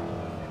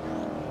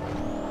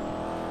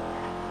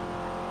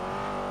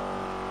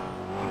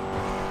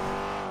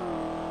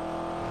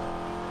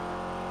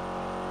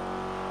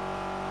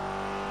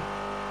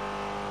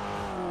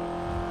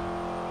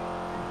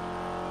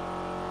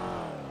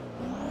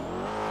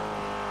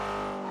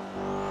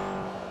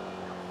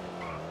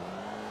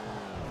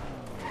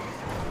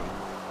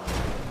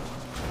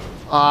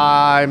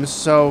 I'm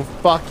so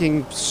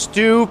fucking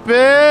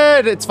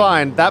stupid. It's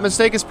fine. That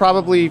mistake is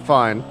probably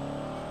fine.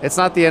 It's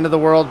not the end of the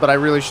world, but I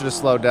really should have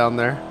slowed down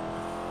there.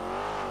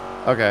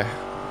 Okay.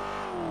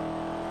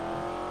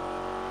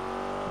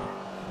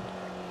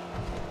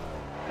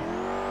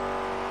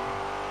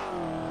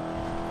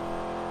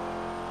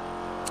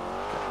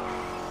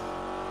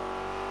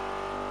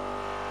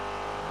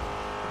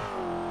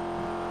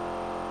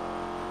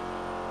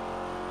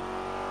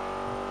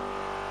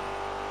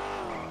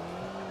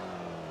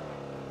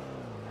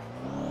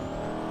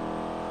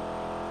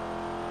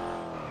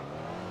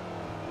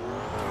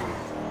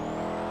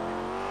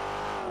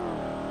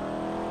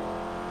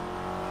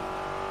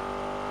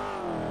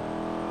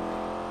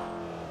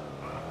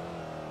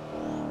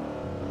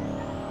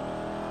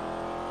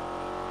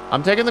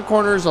 I'm taking the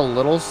corners a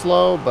little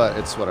slow, but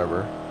it's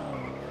whatever.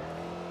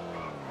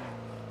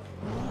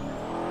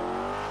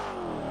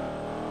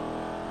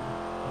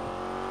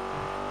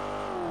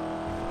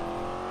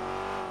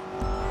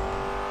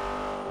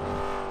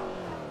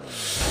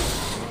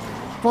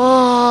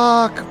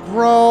 Fuck,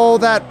 bro,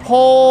 that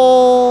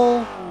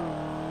pole.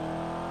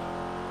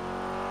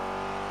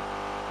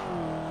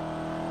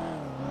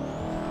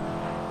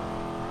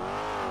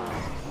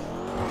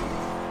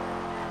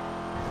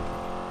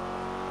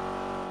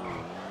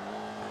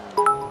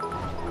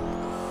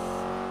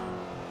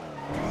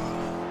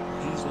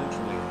 He's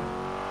literally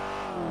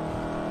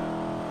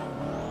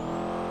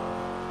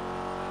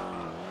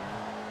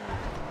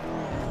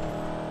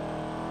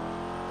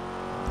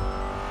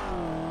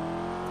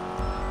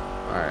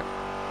Alright.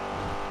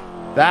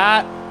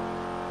 That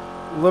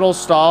little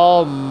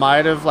stall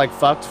might have like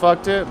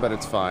fucked it, but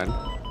it's fine.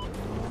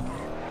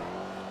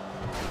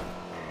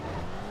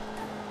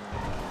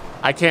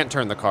 I can't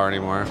turn the car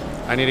anymore.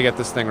 I need to get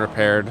this thing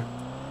repaired.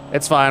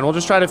 It's fine. We'll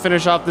just try to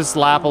finish off this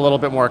lap a little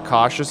bit more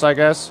cautious, I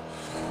guess.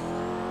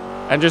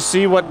 And just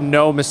see what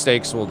no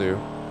mistakes will do.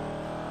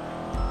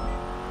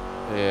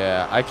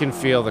 Yeah, I can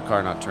feel the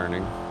car not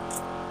turning.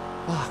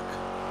 Fuck.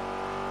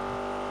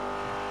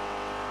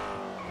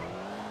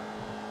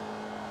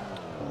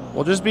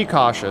 We'll just be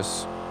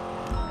cautious.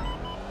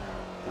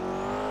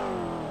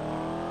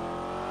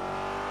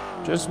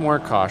 Just more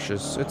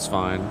cautious. It's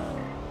fine.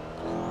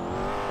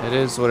 It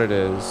is what it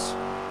is.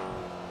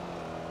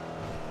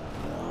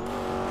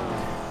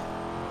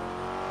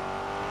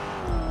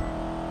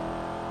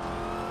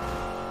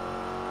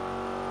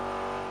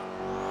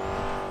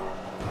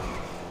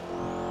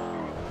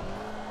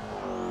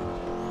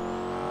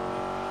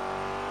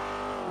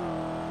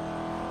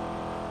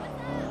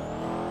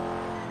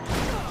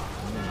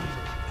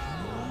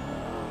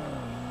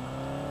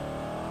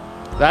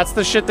 That's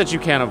the shit that you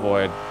can't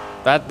avoid.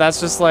 That's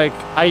just like,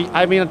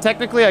 I mean,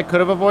 technically I could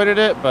have avoided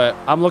it, but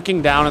I'm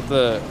looking down at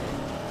the...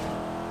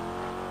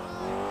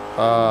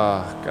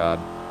 Oh, God.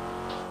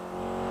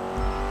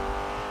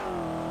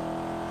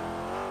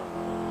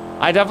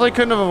 I definitely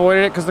couldn't have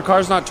avoided it because the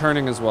car's not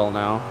turning as well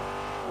now.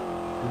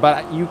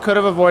 But you could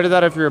have avoided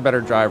that if you're a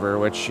better driver,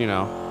 which, you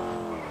know.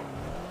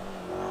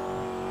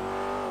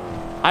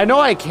 I know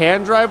I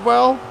can drive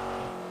well.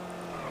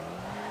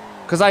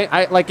 Because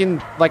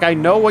I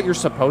know what you're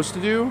supposed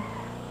to do.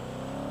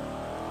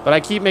 But I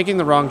keep making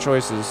the wrong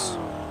choices.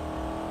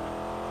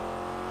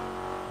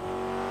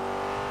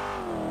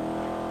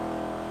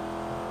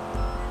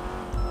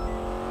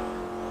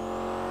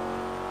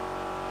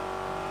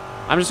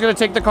 I'm just gonna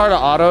take the car to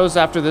autos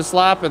after this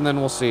lap and then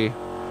we'll see.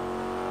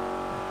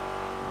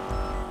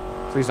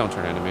 Please don't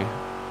turn into me.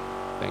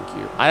 Thank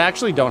you. I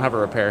actually don't have a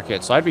repair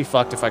kit, so I'd be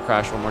fucked if I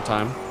crash one more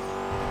time.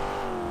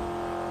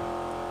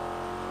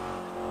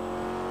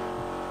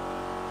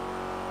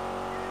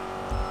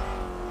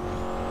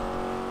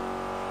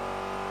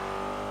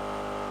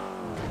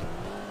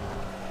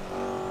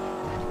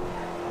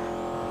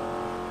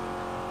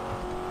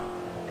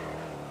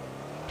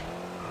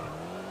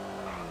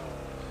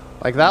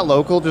 Like, that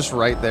local just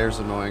right there is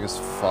annoying as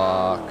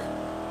fuck.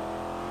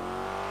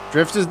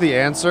 Drift is the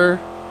answer.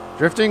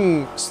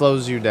 Drifting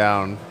slows you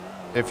down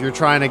if you're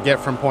trying to get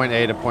from point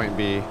A to point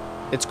B.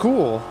 It's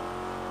cool,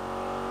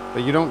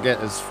 but you don't get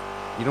as...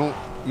 You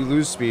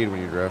lose speed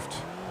when you drift.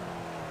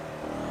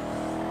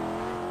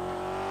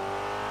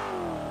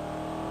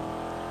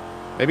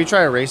 Maybe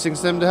try a racing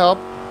sim to help.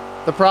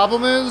 The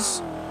problem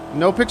is,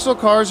 NoPixel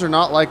cars are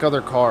not like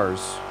other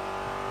cars.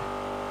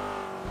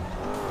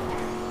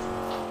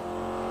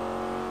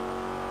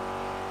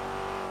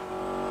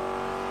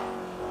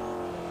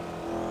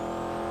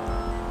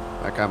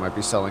 That guy might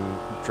be selling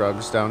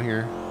drugs down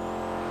here.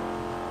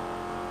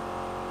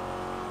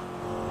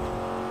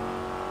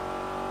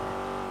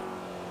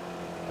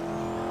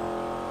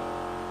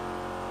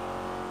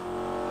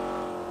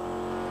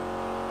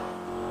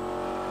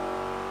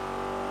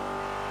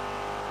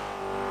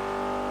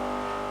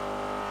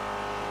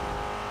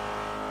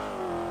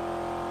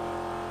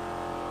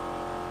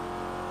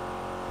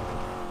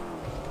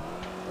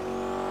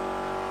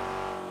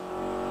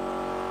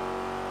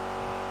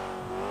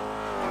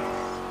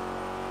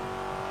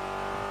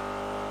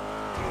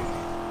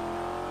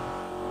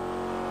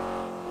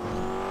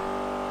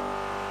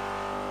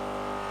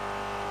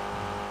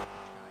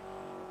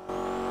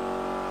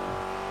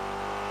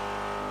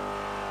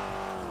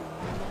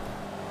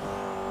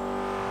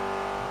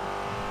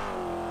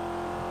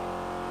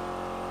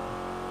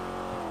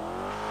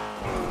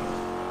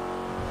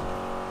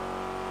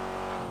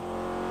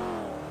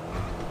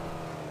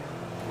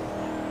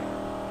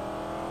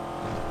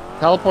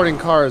 Teleporting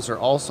cars are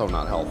also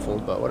not helpful,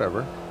 but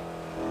whatever.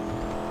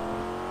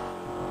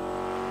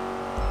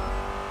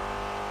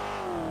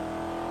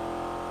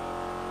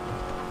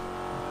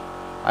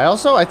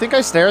 I think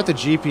I stare at the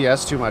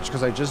GPS too much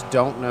because I just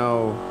don't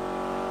know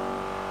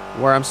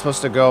where I'm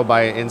supposed to go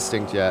by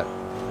instinct yet.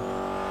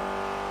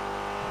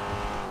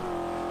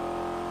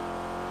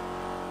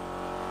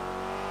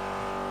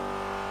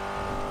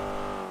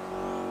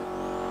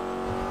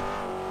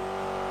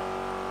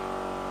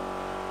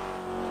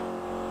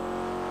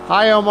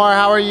 Hi, Omar.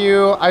 How are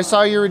you? I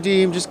saw you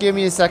redeem. Just give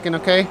me a second,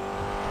 okay?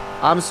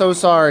 I'm so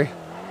sorry.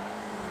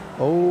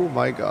 Oh,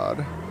 my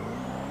God.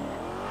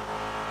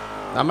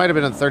 That might have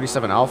been a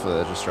 37 Alpha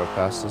that just drove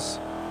past us.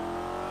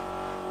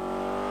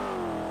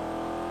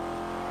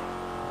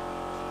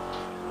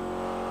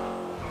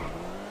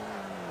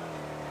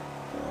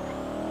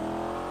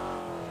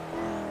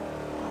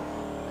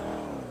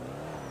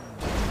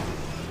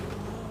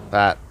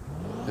 That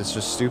is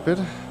just stupid.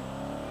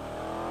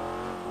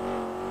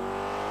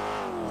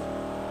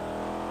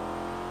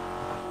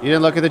 You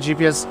didn't look at the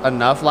GPS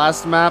enough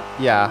last map?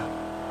 Yeah.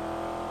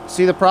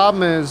 See, the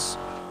problem is,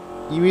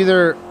 you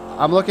either...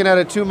 I'm looking at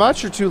it too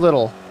much or too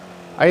little.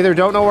 I either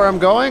don't know where I'm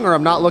going or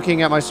I'm not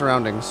looking at my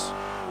surroundings.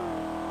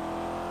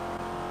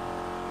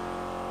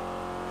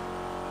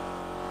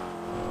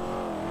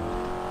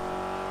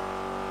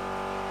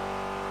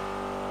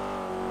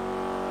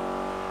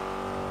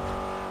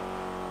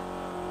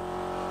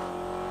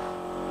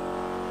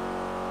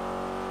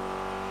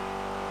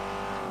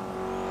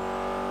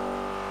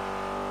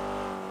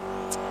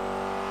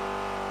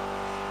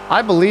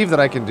 I believe that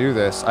I can do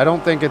this. I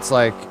don't think it's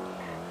like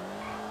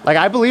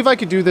I believe I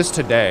could do this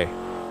today.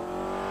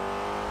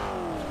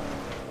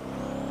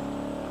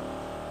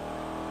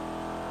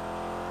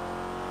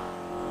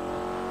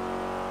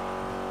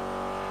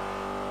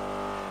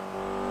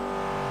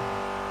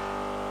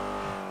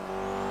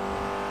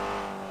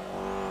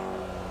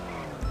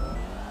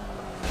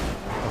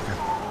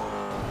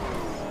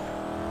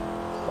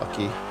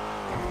 Lucky.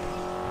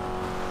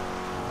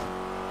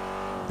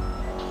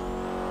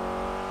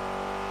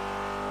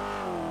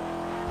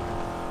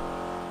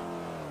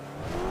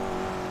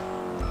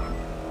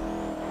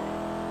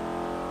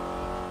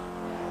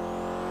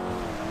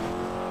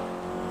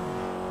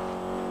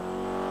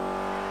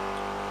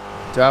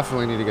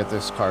 Definitely need to get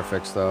this car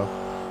fixed though.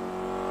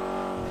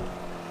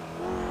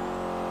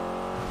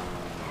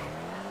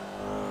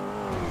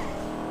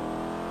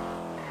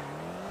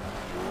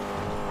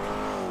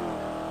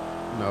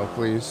 No,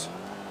 please.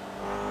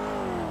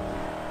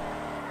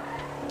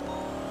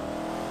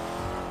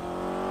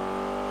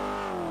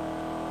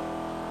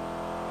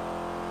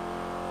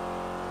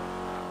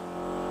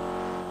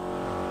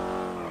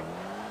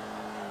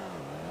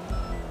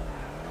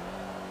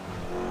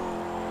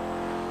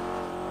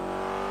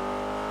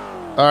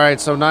 All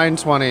right, so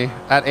 920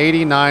 at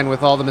 89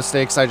 with all the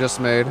mistakes I just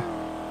made.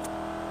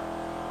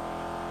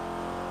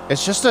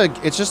 It's just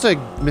a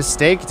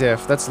mistake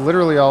diff. That's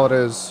literally all it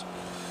is.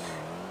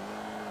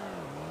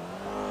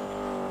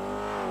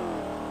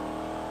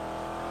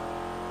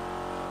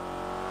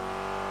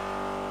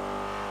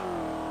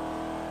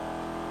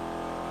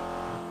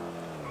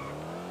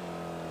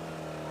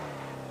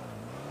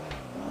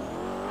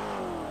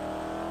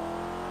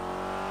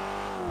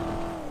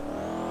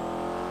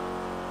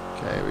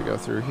 Okay, we go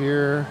through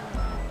here,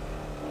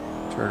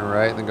 turn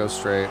right, and then go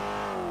straight.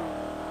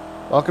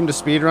 Welcome to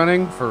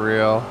speedrunning, for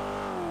real.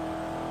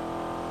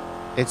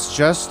 It's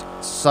just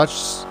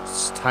such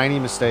tiny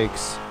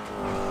mistakes.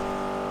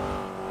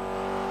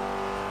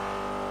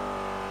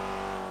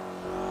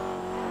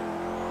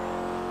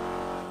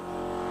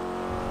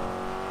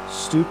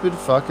 Stupid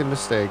fucking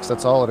mistakes,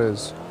 that's all it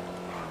is.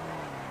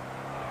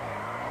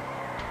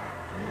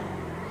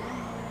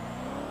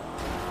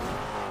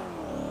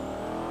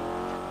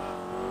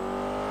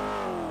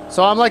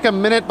 So I'm like a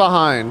minute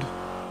behind,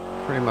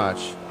 pretty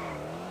much.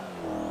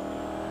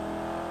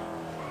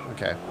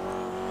 Okay.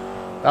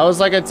 That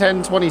was like a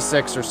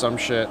 10:26 or some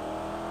shit.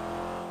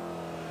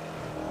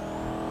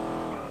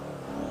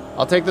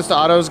 I'll take this to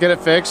autos, get it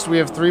fixed. We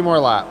have 3 more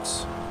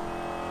laps.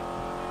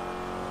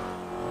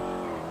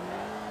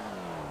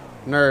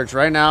 Nerds,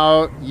 right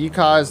now,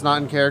 Yika is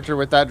not in character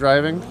with that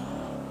driving.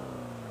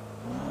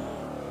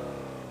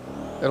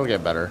 It'll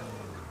get better.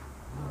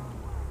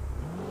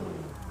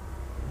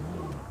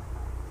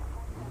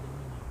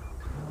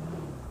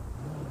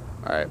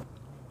 Alright.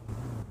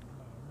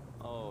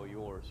 Oh,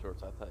 your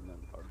sorts. I thought you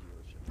meant car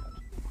dealership.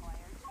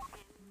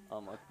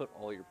 I put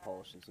all your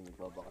polishes in the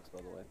glove box,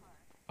 by the way.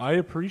 I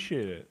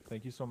appreciate it.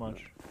 Thank you so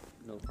much.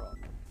 No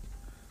problem.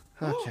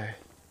 Okay.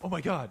 Oh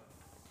my god.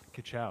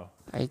 Ka Chao.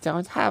 I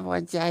don't have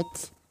one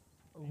yet.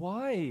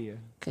 Why?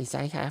 Because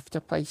I have to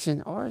place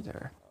an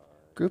order.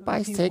 Group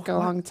buys take a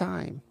long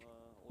time.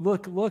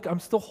 Look, I'm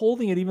still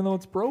holding it even though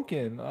it's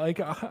broken. Like,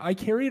 I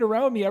carry it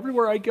around me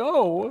everywhere I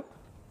go.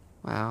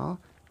 Well,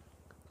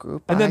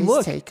 group And then buys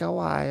look. take a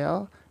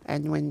while,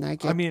 and when I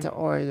get the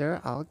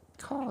order, I'll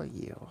call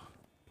you.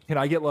 Can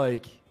I get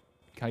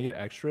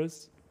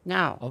extras?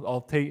 No.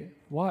 I'll take,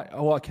 why?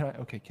 Oh, well, can I,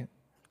 okay.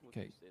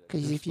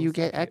 Because if you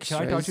get extras,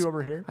 Can I talk to you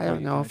over here? I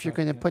don't know Can if you're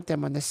going to put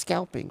them on the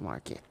scalping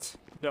market.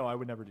 No, I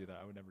would never do that.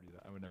 I would never.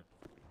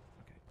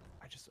 Okay.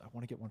 I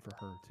want to get one for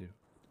her too.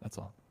 That's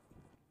all.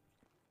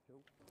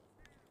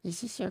 Is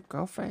this your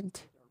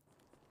girlfriend?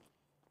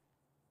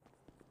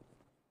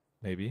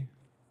 Maybe.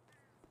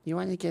 You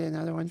want to get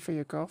another one for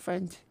your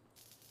girlfriend?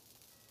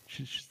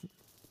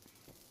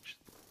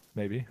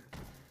 Maybe.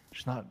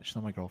 She's not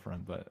my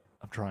girlfriend, but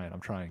I'm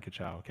trying, Ka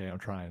Chao, okay? I'm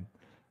trying.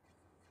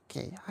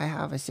 Okay, I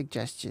have a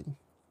suggestion.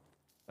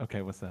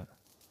 Okay, what's that?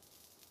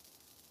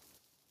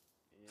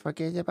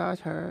 Forget about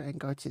her and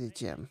go to the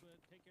gym.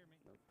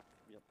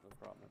 Yep, no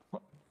problem.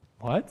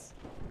 What?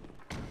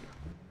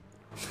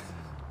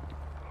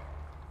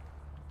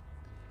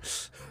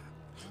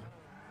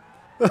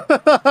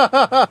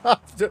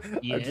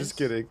 I'm just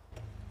kidding.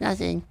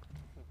 Nothing.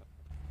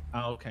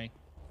 Oh, okay.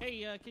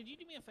 Hey, could you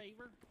do me a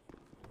favor?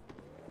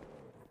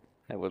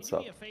 Hey, what's Could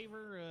up? you do me a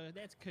favor?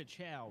 That's Ka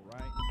Chao,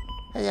 right?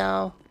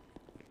 Hello.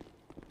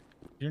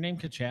 Your name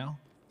Ka Chao?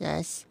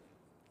 Yes.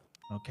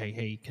 Okay,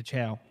 hey, Ka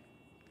Chao.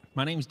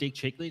 My name's Dick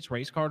Chicklets,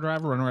 race car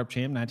driver, runner-up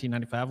champ,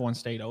 1995, 1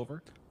 state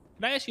over.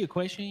 Can I ask you a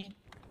question?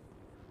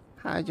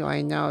 How do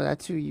I know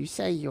that's who you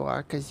say you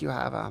are? Because you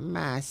have a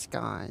mask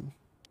on.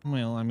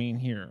 Well, I mean,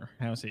 here,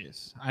 how's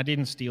this? I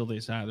didn't steal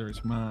this either,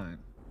 it's mine.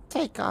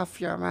 Take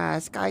off your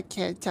mask. I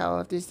can't tell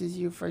if this is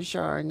you for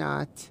sure or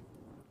not.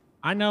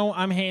 I know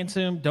I'm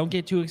handsome. Don't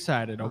get too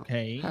excited,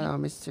 okay? Hello,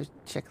 Mr.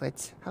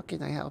 Chicklets. How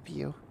can I help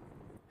you?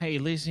 Hey,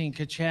 listen,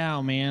 Ka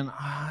Chao, man.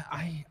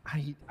 I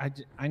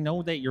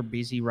know that you're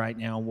busy right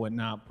now and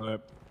whatnot,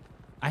 but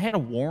I had a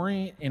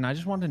warrant, and I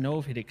just wanted to know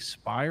if it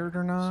expired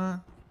or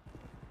not.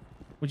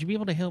 Would you be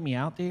able to help me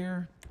out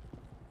there?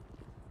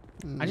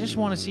 I just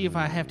want to see if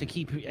I have to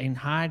keep in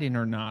hiding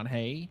or not,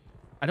 hey?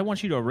 I don't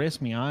want you to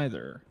arrest me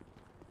either.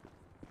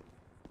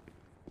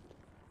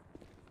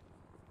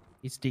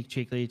 It's Dick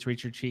Chicklets,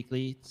 Richard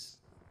Chicklets.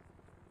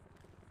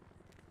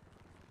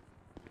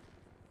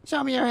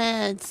 Show me your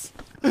hands.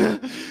 Yeah,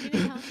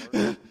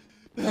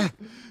 yeah,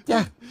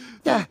 yeah,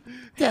 yeah,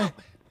 yeah,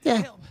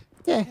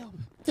 yeah,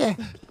 yeah,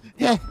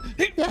 yeah,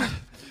 yeah.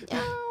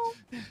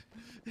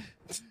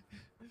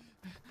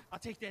 I'll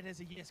take that as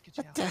a yes, Ka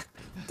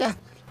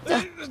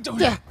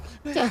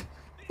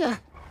Yeah.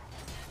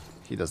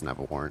 He doesn't have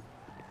a warrant.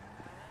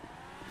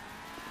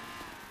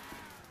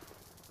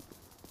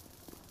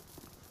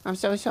 I'm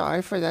so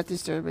sorry for that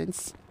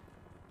disturbance.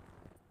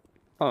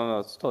 Oh no,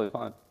 it's totally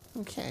fine.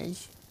 Okay.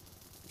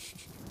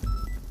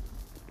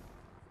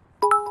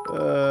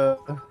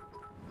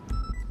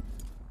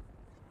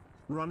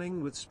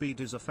 Running with Speed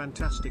is a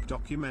fantastic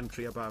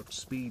documentary about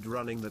speed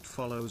running that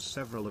follows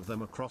several of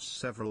them across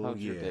several How's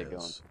years. your day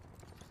going?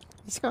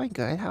 It's going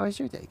good. How is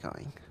your day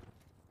going?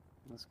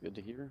 That's good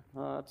to hear.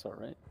 That's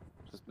alright.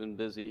 Just been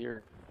busy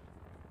here.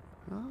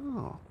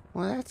 Oh,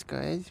 well, that's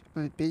good.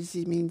 But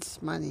busy means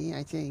money,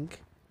 I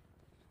think.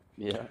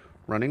 Yeah.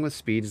 Running with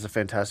Speed is a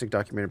fantastic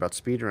documentary about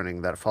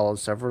speedrunning that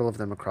follows several of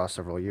them across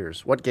several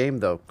years. What game,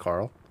 though,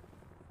 Carl?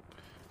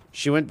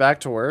 She went back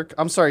to work?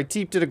 I'm sorry,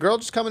 Teep, did a girl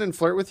just come in and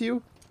flirt with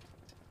you?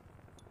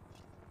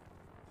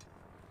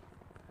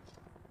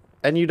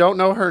 And you don't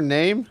know her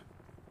name?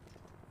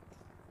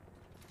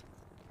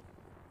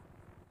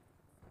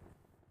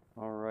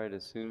 Alright,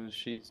 as soon as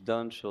she's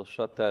done, she'll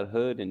shut that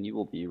hood and you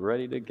will be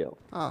ready to go.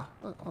 Oh,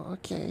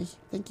 okay.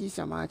 Thank you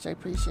so much. I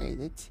appreciate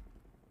it.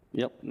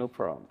 Yep, no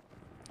problem.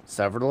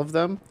 Several of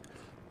them?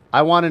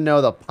 I want to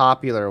know the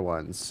popular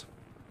ones.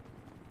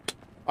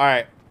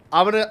 Alright.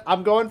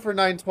 I'm going for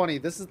 920.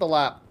 This is the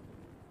lap.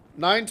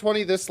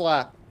 920 this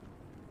lap.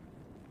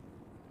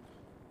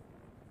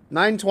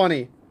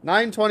 920.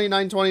 920,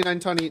 920,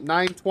 920,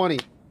 920.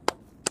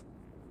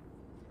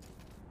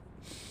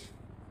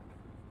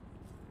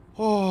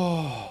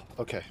 Oh,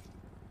 okay.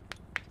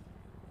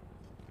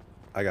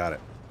 I got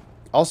it.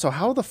 Also,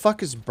 how the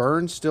fuck is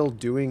Burn still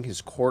doing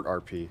his court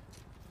RP?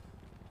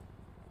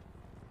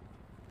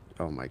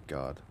 Oh my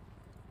god.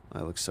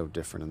 I look so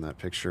different in that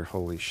picture.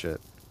 Holy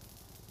shit.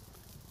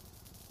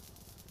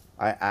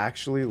 I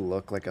actually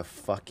look like a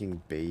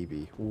fucking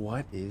baby.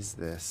 What is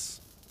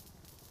this?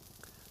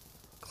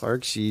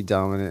 KrisTWOfer,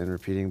 dominant and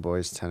repeating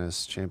boys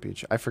tennis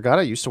championship. I forgot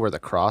I used to wear the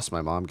cross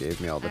my mom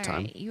gave me all the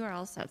time. Right, you are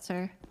all set,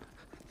 sir.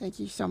 Thank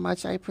you so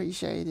much. I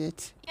appreciate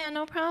it. Yeah,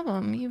 no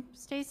problem. You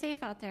stay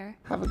safe out there.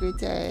 Have a good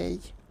day.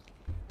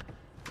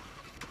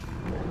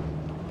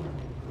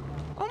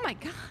 Oh my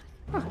god.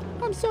 Oh,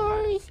 I'm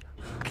sorry.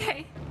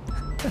 Okay.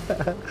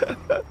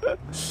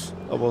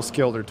 Almost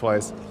killed her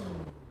twice.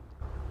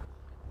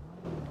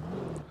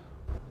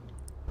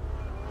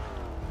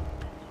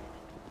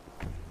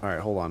 Alright,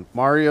 hold on.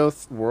 Mario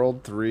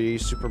World 3,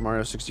 Super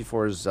Mario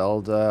 64,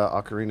 Zelda,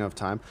 Ocarina of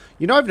Time.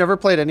 You know, I've never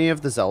played any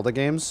of the Zelda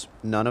games.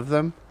 None of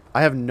them.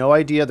 I have no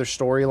idea their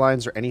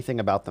storylines or anything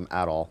about them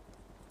at all.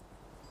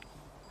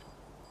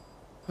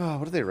 Oh,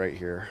 what do they write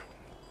here?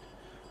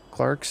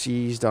 Clark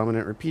sees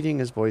dominant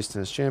repeating as boys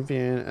tennis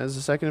champion. As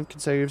the second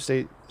consecutive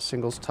state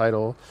singles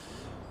title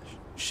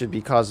should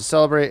be cause to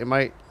celebrate. It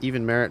might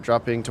even merit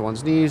dropping to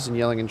one's knees and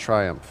yelling in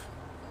triumph.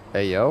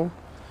 Hey, yo.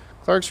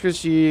 Clark's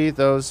KrisTWOfer,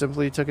 though,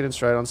 simply took it in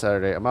stride on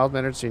Saturday. A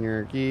mild-mannered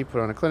senior Yee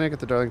put on a clinic at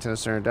the Darling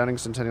Tennis Center, downing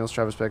Centennial's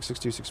Travis Beck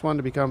 6261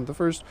 to become the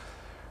first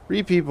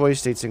repeat boys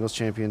state singles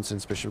champion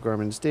since Bishop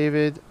Gorman's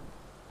David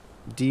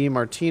D.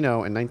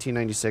 Martino in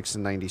 1996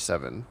 and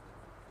 97.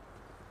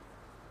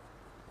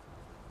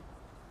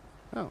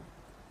 Oh.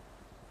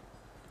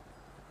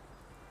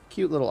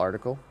 Cute little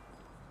article.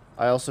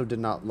 I also did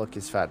not look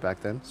as fat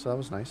back then, so that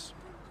was nice.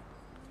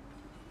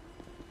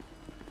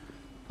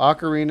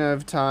 Ocarina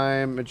of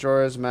Time,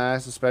 Majora's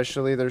Mask,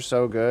 especially, they're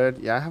so good.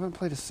 Yeah, I haven't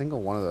played a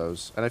single one of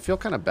those. And I feel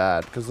kind of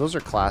bad, because those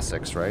are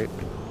classics, right?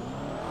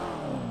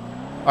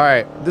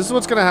 Alright, this is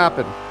what's going to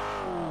happen.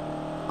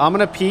 I'm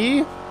going to pee.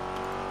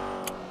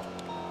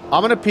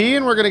 I'm going to pee,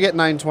 and we're going to get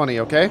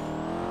 920, okay?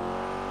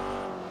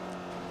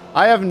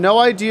 I have no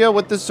idea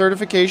what this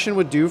certification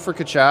would do for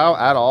Ka Chao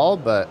at all,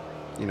 but,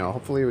 you know,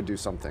 hopefully it would do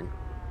something.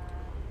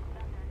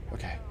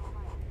 Okay.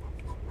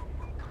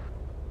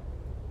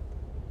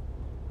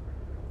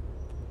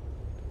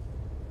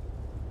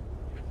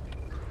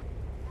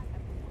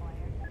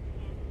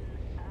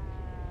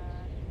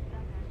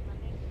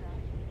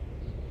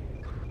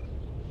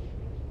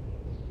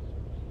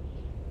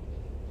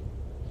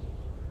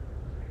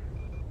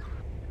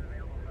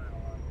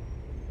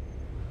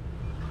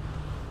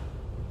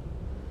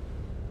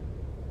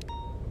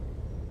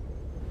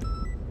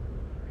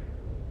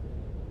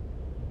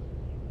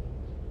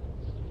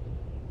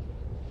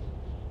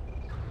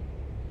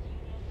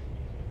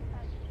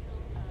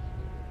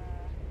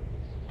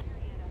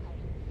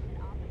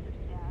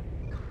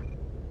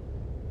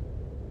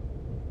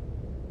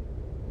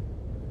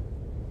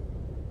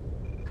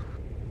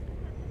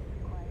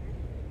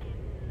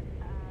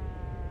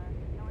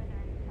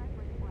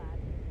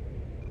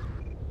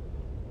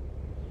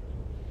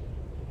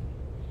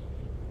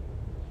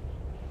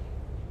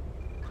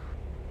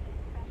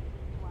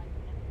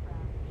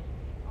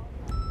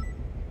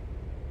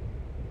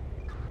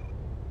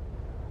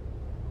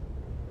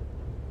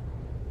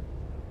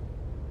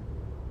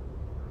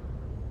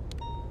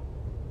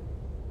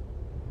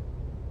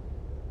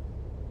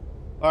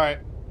 All right.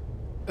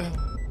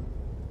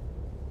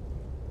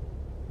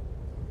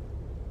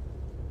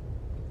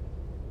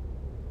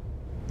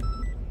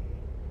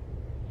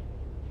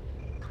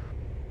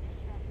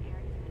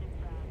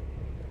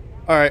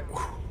 All right.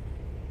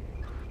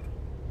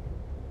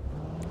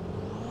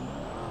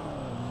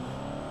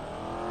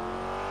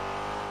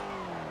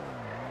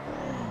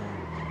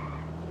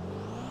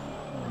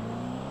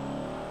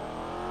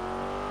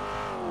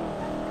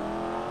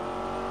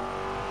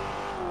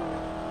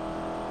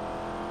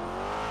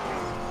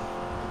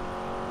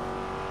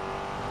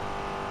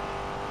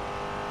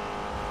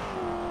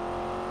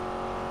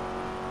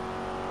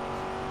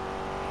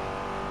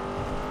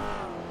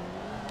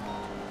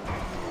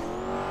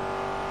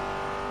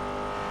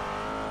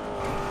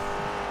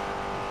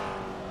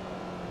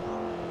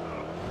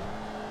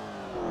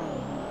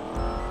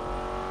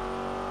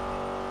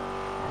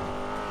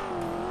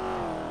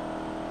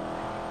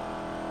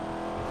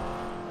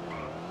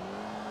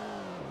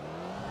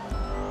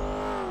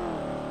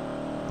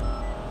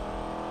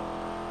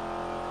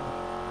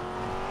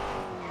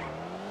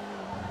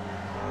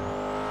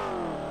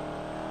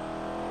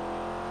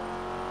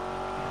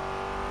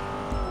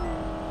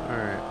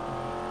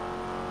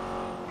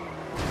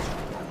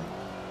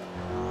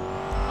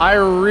 I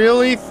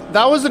really...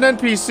 that was an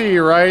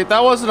NPC, right?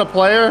 That wasn't a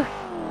player?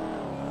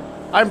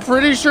 I'm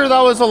pretty sure that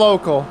was a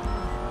local.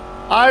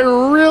 I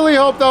really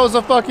hope that was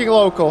a fucking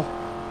local.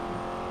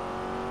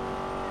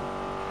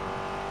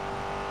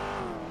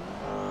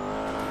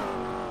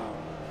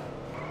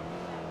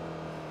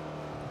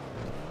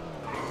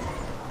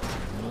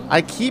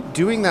 I keep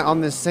doing that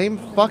on this same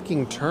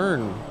fucking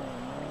turn.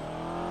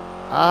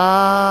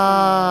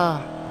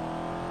 Ah...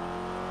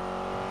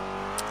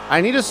 I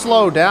need to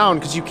slow down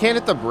because you can't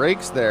hit the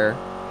brakes there.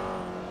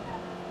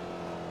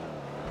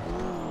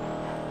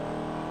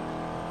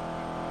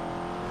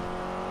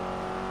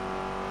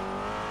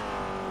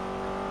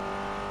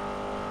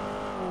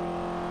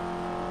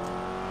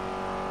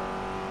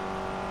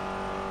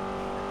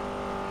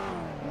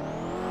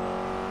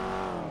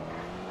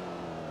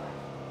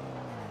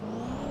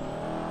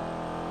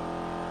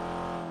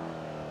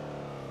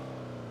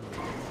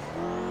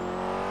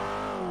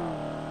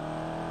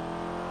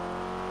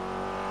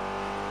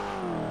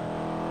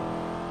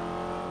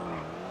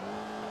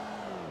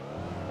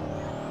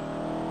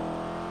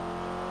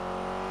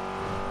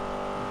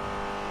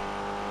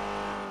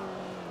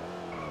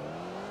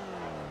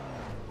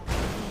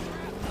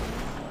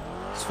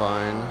 It's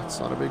fine. It's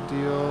not a big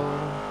deal.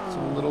 It's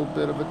a little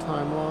bit of a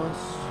time loss.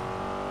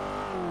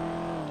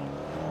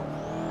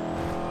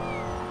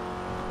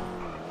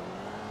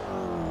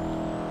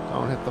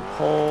 Don't hit the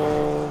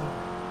pole.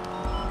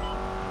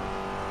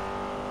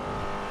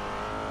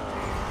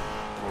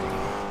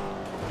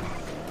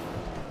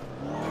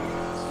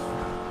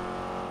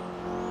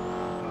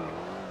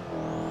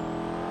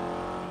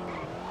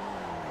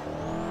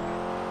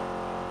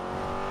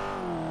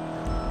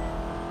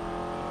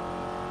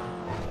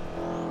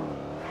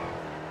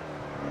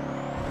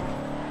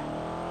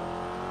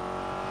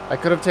 I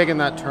could have taken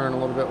that turn a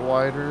little bit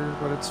wider,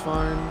 but it's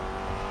fine.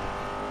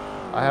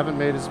 I haven't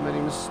made as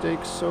many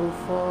mistakes so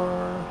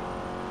far.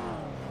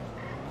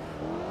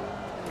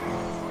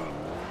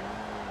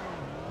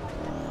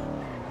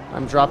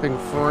 I'm dropping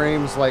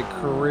frames like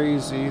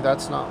crazy.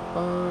 That's not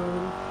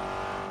fun.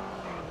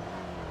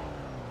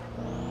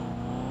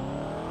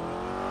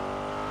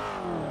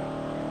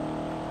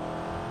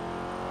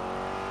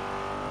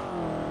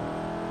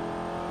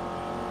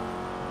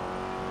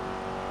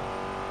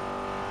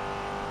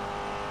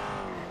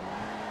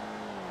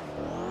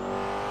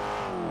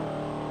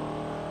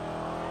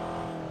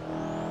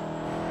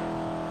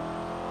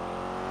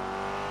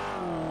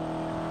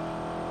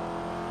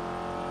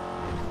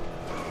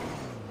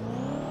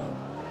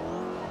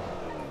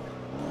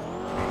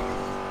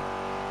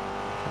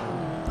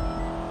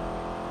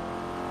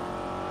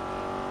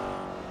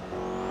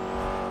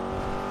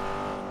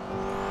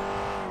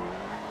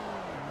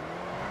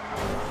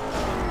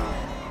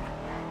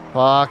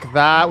 Fuck,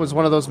 that was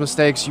one of those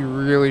mistakes you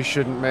really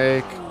shouldn't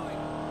make.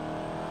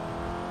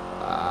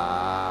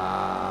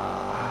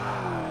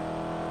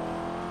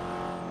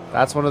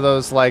 That's one of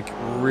those, like,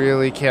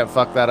 really can't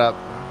fuck that up.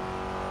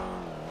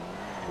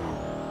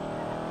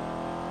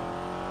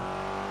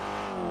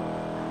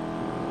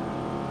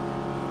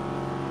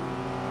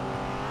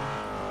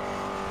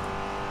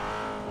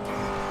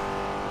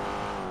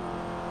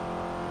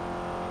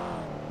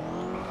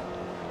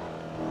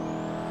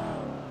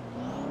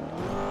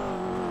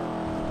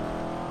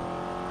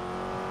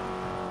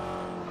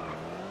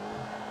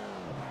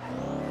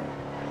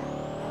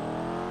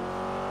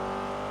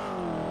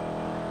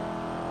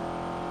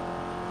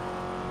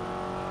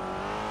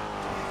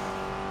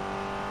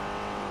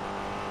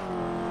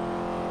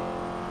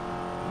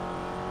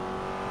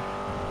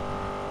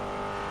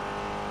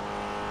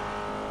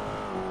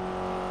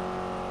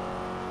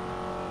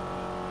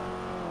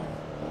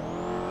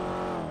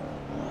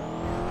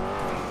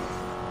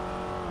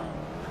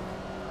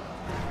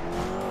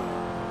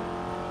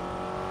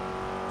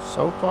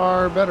 So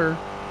far, better.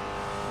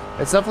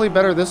 It's definitely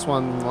better this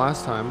one than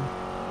last time.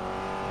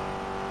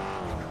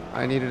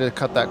 I needed to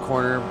cut that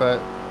corner,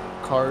 but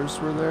cars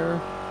were there.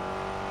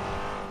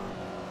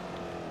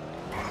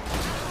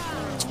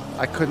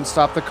 I couldn't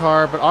stop the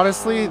car, but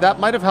honestly, that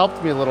might have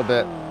helped me a little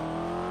bit.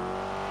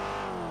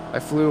 I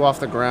flew off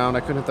the ground.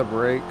 I couldn't hit the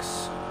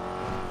brakes.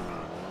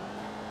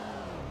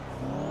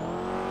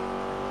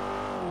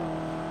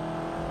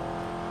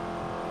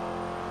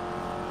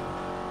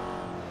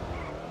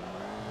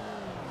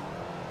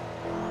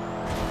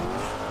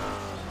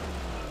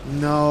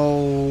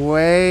 No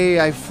way.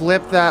 I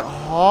flipped that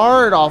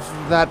hard off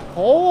that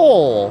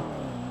pole.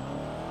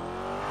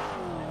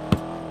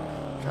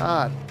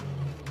 God.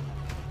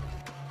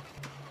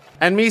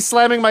 And me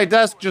slamming my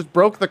desk just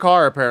broke the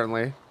car,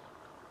 apparently.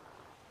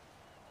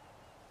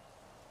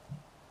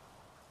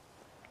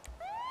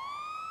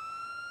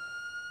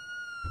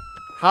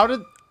 How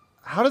did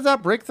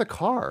that break the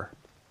car?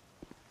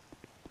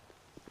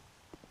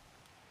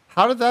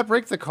 How did that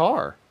break the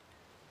car?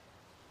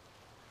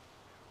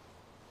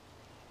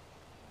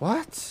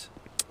 What?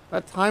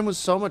 That time was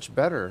so much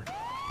better.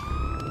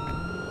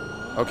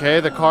 Okay,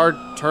 the car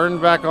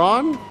turned back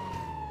on?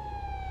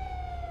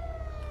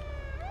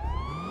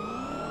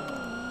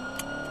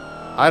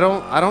 I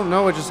don't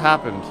know what just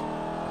happened.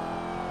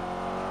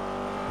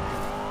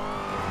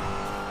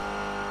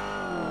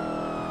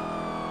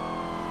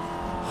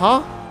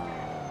 Huh?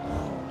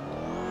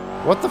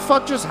 What the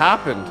fuck just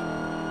happened?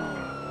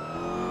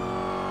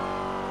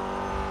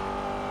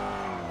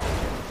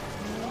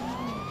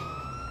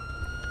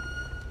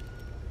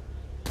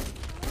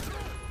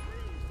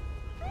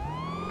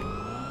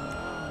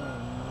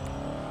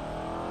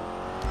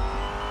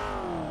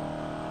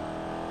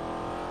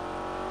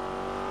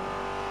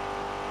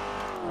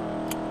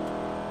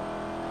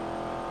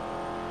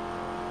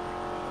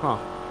 Huh.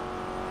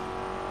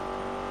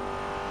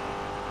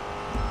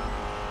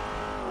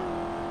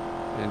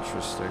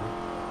 Interesting.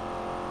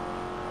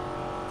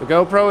 The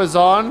GoPro is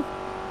on.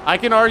 I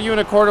can argue in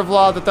a court of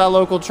law that that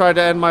local tried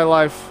to end my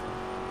life.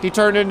 He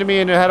turned into me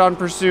in a head-on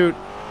pursuit.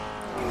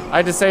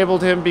 I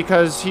disabled him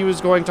because he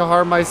was going to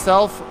harm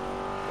myself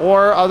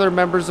or other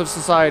members of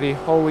society.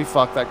 Holy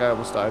fuck, that guy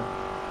almost died.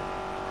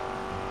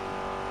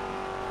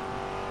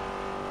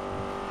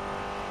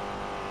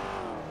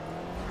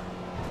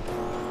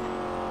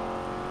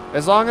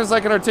 As long as I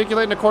can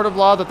articulate in a court of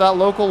law that that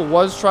local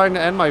was trying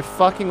to end my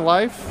fucking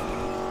life,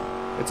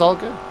 it's all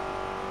good.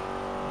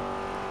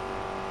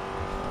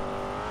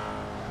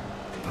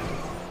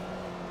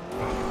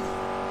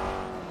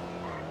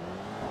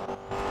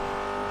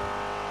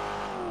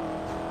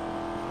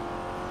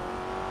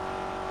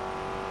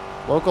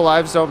 Local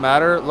lives don't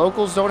matter.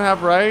 Locals don't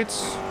have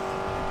rights,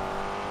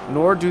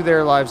 nor do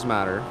their lives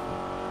matter.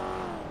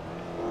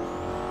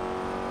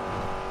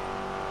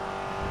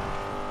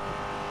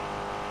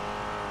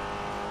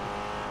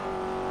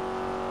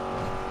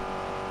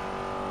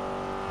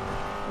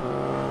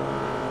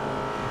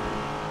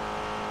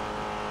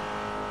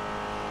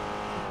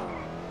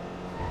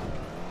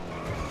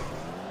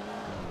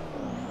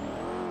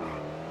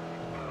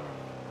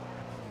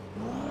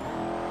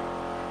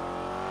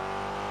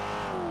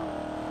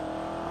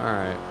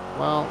 Alright,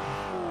 well,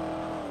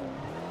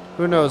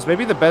 who knows?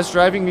 Maybe the best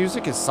driving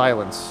music is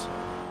silence.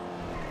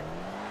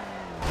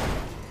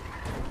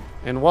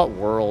 In what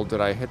world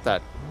did I hit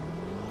that?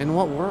 In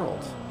what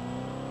world?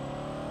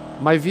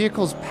 My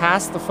vehicle's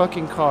past the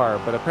fucking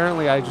car, but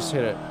apparently I just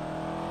hit it.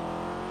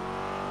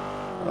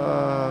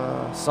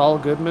 Saul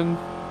Goodman?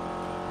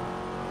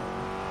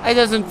 It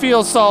doesn't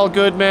feel Saul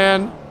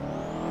Goodman.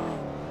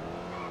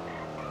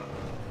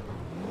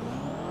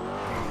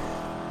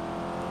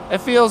 It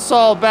feels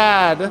so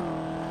bad.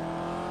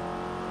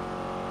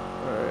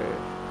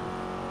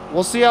 Alright.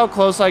 We'll see how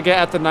close I get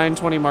at the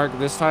 920 mark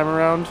this time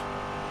around.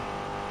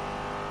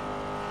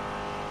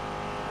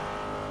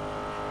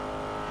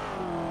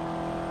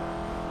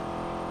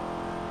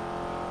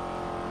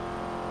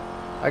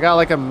 I got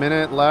like a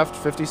minute left,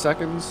 50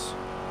 seconds.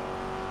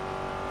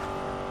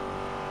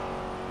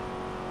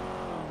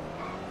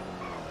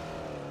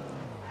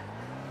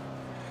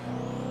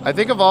 I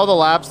think of all the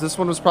laps, this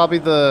one was probably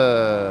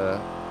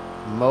the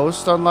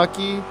most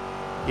unlucky,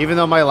 even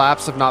though my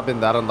laps have not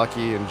been that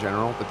unlucky in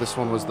general, but this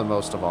one was the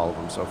most of all of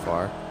them so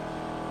far.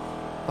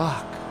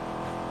 Fuck.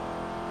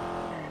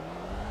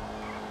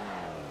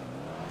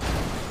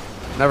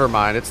 Never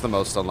mind, it's the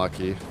most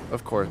unlucky.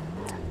 Of course.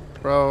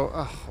 Bro,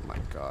 oh my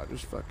god,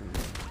 just fucking...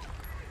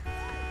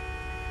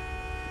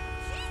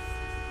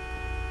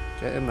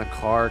 Get in the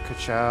car, Ka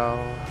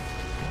Chao.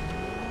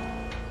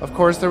 Of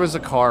course, there was a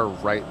car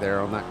right there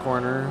on that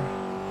corner.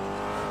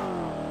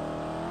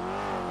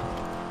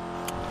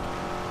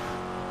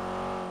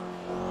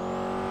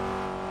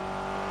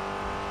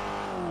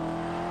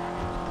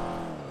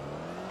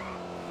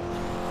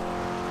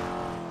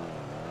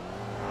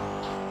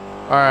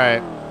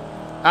 Alright.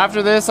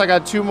 After this, I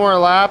got 2 more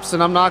laps,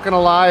 and I'm not gonna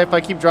lie, if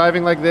I keep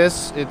driving like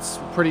this, it's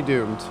pretty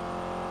doomed.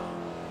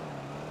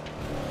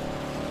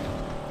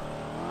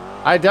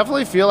 I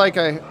definitely feel like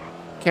I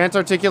can't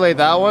articulate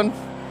that one.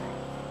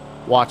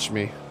 Watch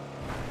me.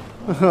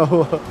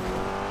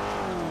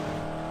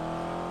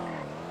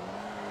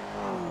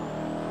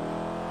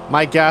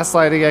 My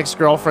gaslighting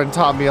ex-girlfriend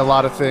taught me a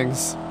lot of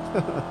things.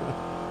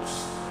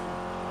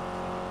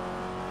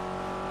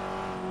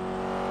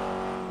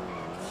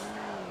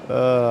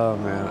 Oh,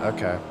 man.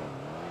 Okay.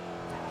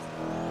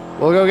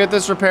 We'll go get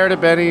this repaired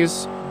at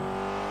Benny's.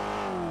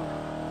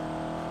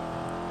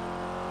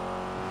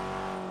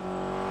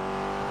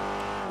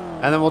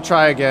 And then we'll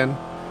try again.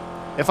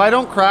 If I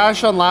don't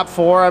crash on lap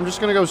 4, I'm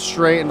just going to go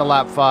straight into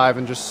lap 5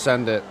 and just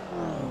send it.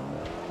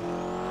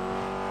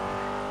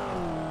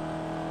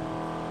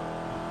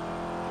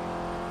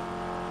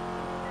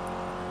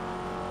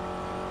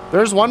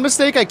 There's one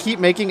mistake I keep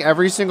making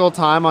every single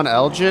time on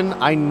Elgin.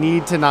 I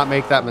need to not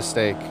make that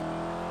mistake.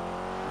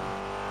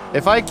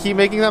 If I keep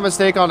making that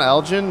mistake on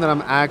Elgin, then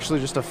I'm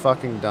actually just a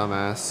fucking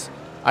dumbass.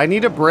 I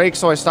need a break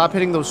so I stop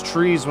hitting those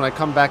trees when I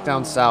come back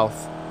down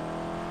south.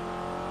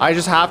 I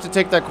just have to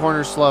take that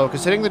corner slow,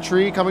 because hitting the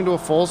tree, coming to a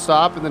full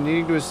stop, and then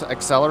needing to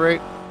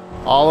accelerate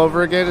all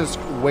over again is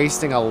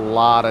wasting a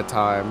lot of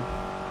time.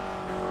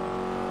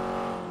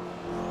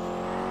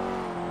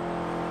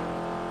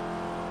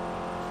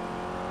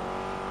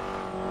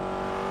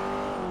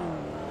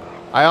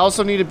 I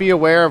also need to be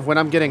aware of when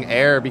I'm getting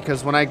air,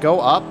 because when I go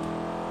up,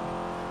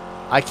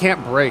 I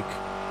can't brake.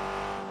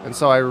 And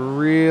so I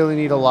really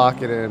need to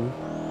lock it in.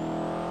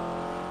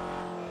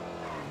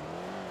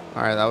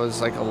 Alright, that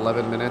was like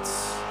 11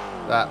 minutes.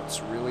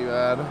 That's really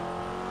bad.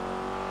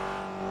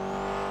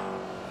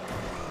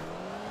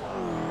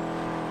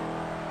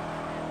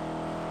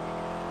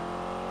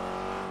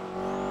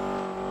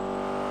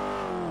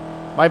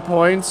 My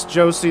points,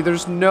 Josie,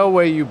 there's no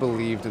way you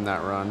believed in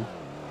that run.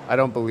 I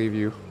don't believe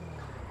you.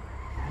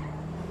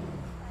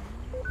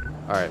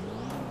 Alright.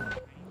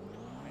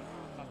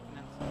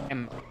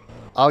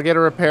 I'll get a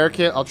repair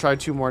kit. I'll try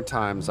 2 more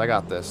times. I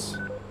got this.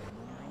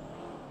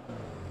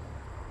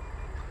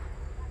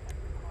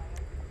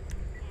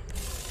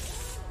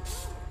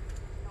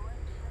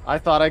 I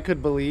thought I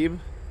could believe.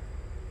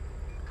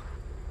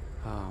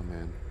 Oh,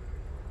 man.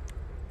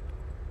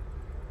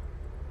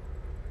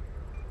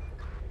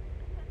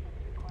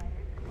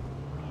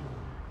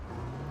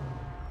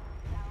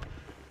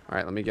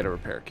 Alright, let me get a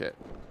repair kit.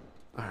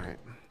 Alright.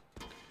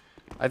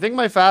 I think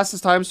my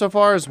fastest time so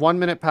far is 1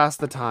 minute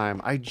past the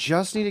time. I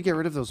just need to get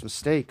rid of those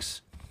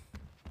mistakes.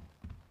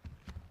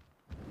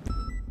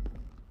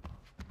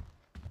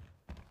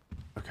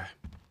 Okay.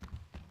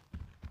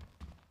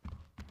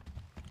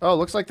 Oh,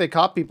 looks like they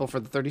caught people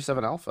for the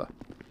 37 Alpha.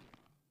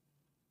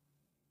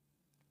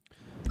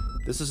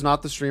 This is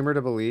not the streamer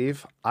to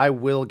believe. I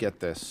will get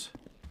this.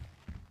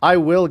 I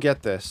will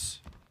get this.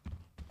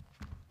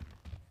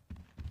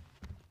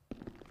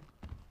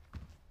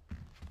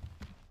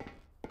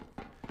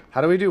 How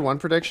do we do one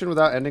prediction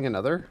without ending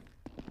another?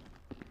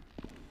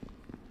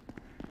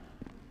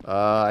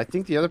 I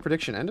think the other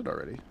prediction ended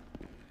already.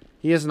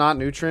 He is not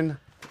Neutron.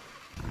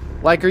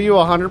 Like, are you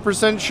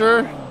 100%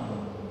 sure?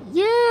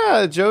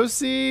 Yeah,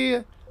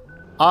 Josie.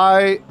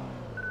 I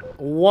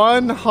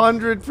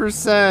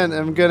 100%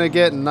 am gonna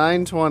get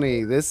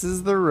 920. This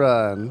is the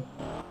run.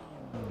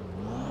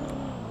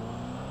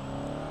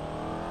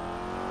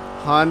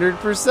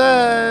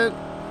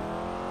 100%.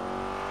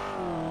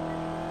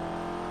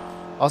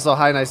 Also,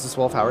 hi, Nicest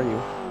Wolf. How are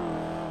you?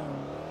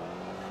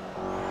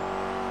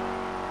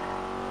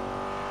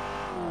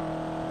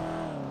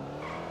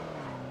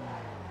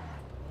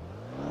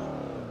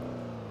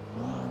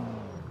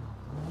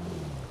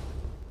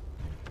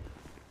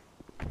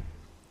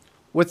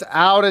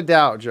 Without a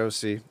doubt,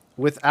 Josie.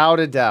 Without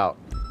a doubt.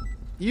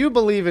 You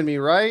believe in me,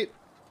 right?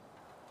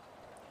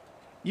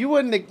 You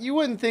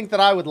wouldn't think that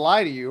I would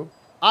lie to you.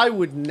 I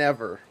would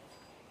never.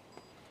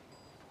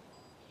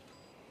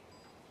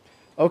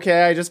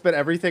 Okay, I just bet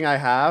everything I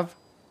have.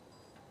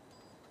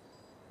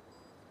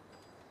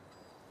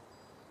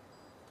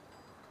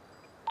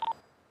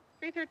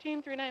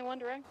 $313-391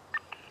 direct.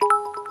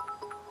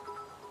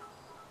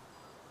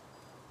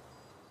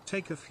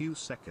 Take a few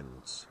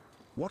seconds.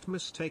 What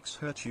mistakes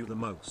hurt you the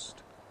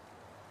most?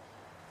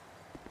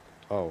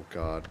 Oh,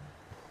 God.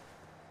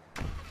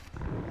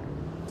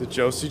 Did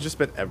Josie just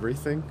bet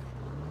everything?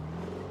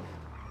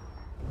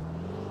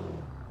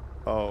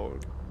 Oh,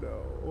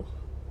 no.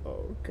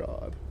 Oh,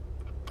 God.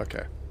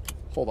 Okay.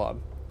 Hold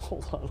on.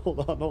 Hold on, hold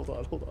on, hold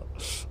on, hold on.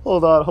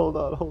 Hold on, hold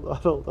on, hold on,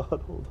 hold on,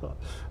 hold on.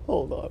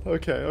 Hold on.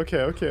 Okay, okay,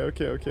 okay,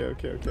 okay, okay,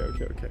 okay, okay,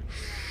 okay, okay.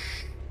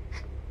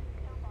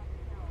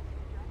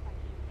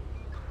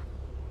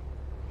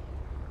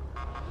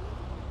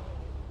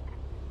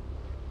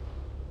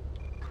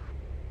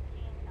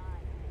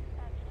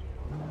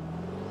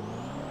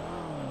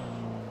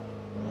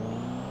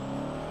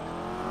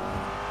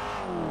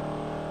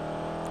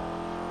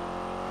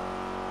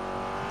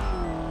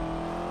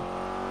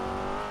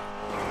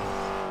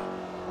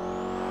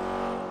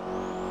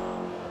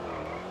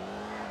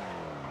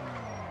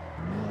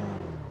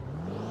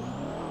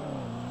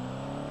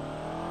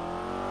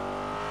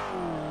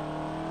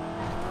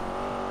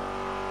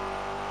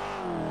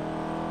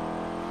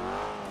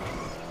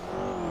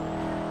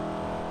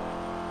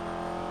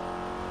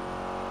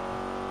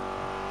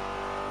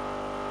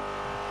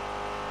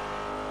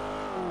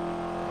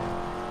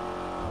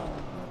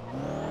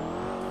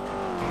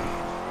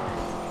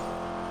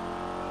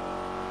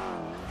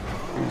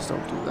 Please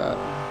don't do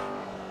that.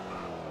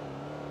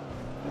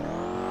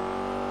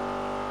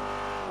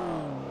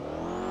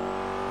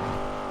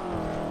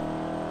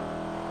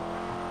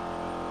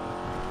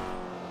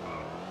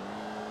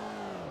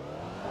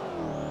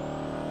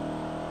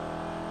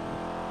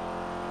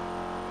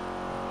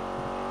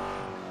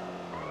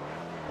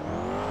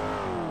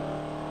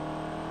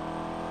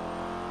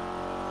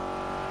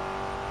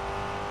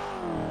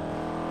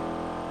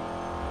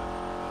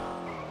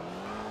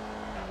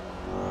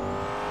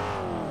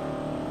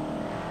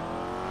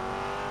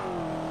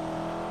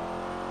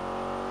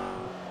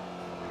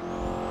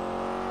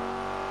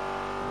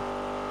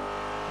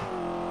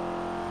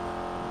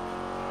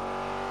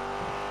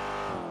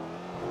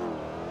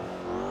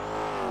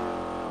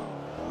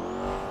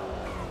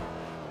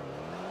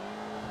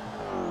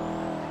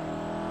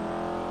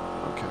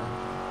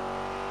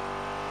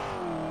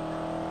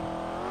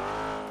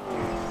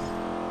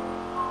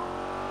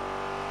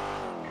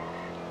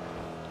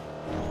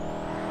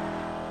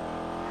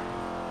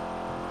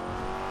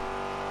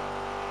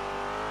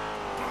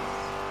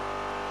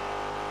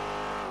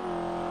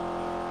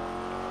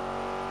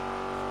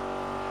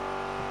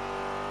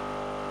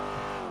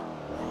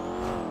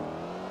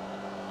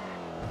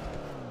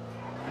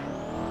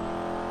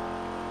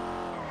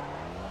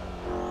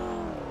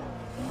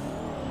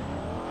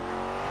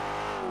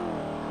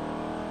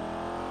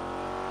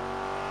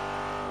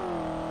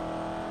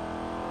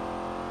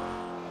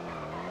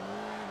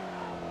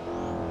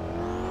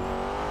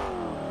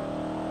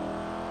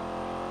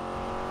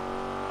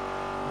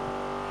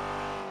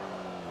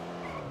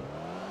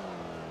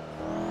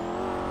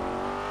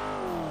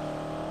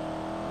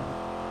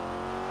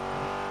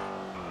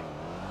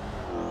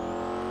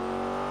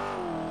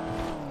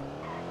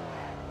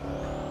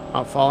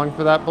 Not falling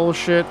for that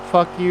bullshit.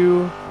 Fuck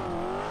you.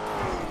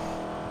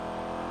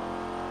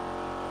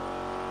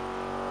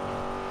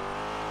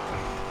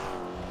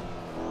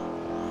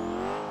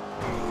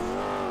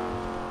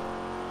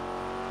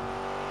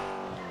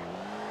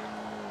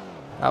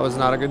 That was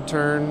not a good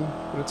turn,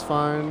 but it's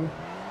fine.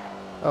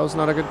 That was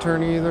not a good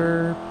turn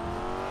either.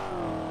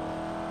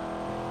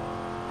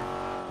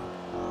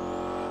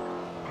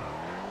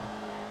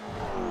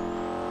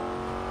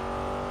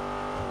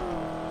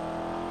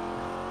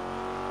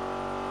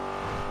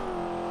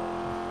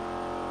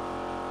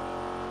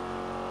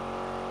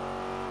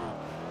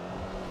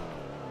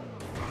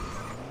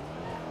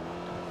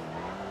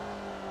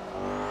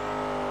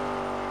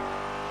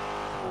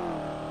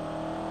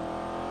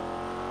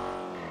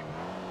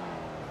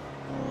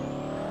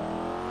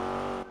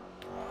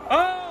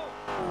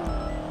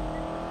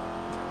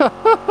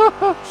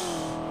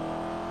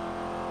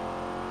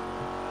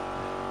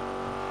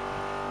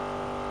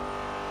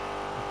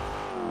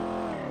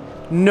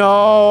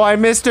 No, I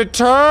missed a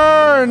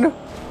turn.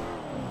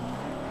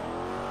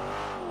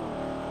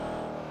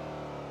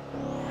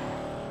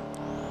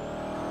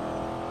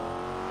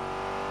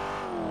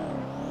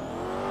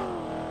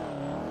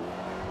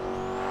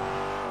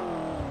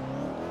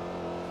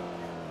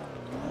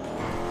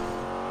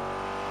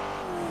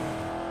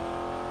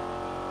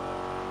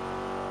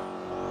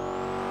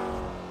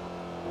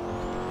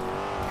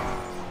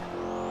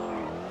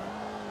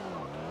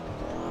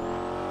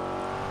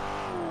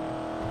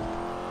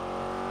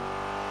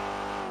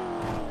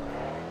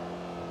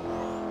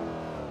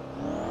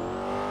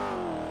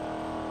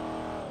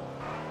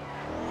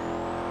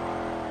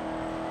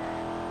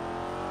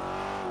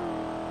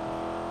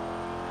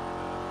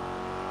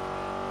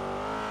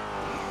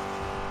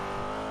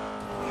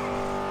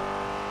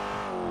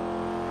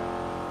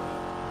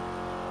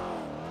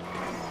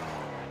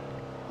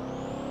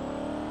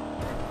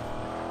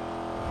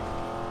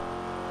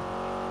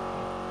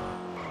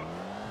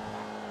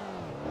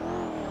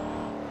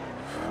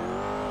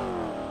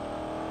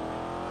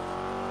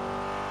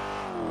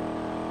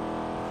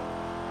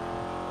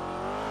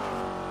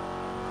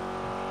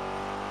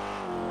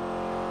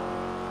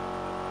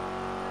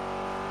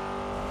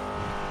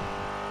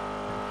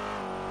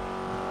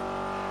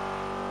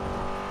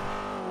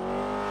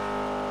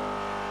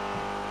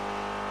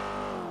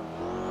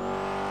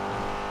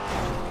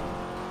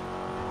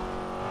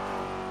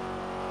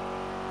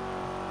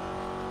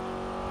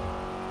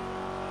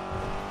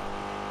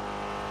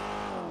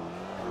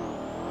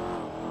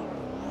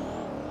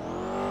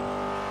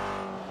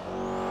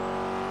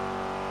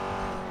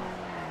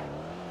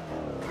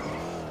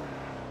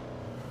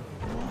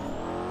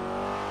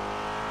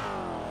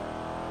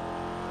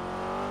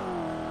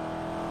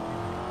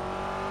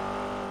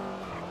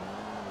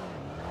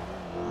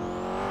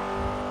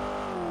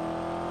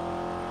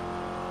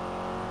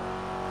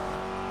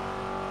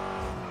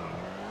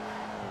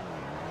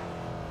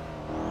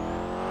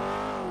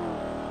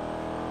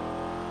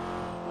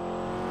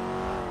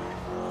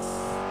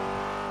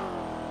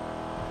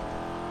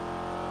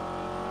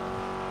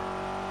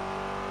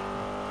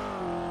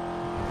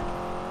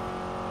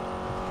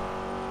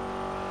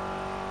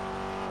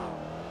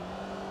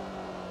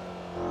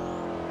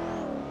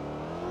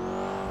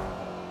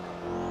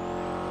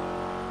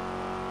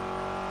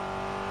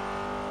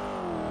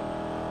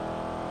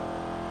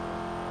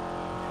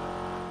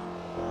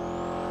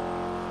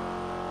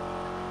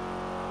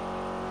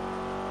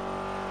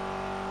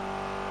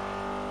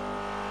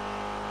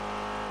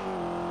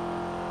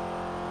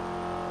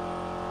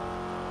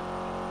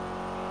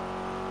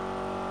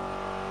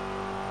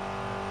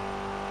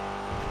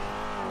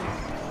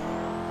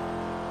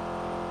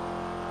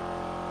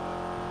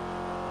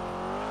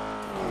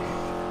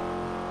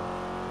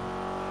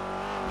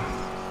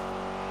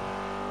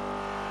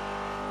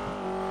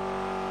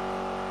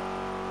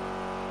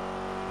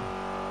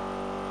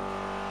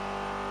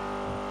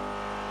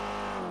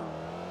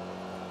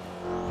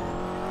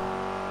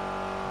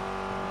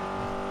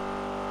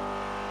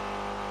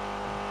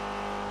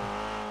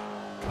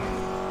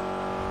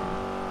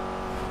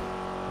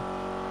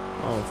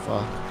 Oh,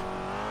 fuck.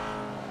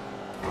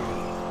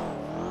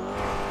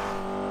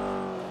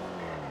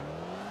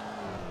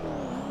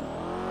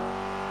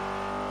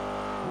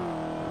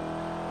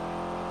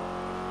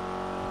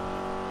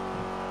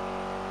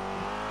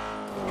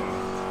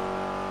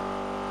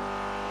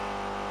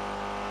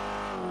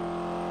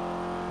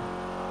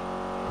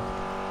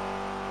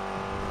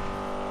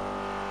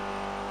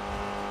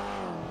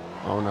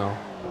 Oh no.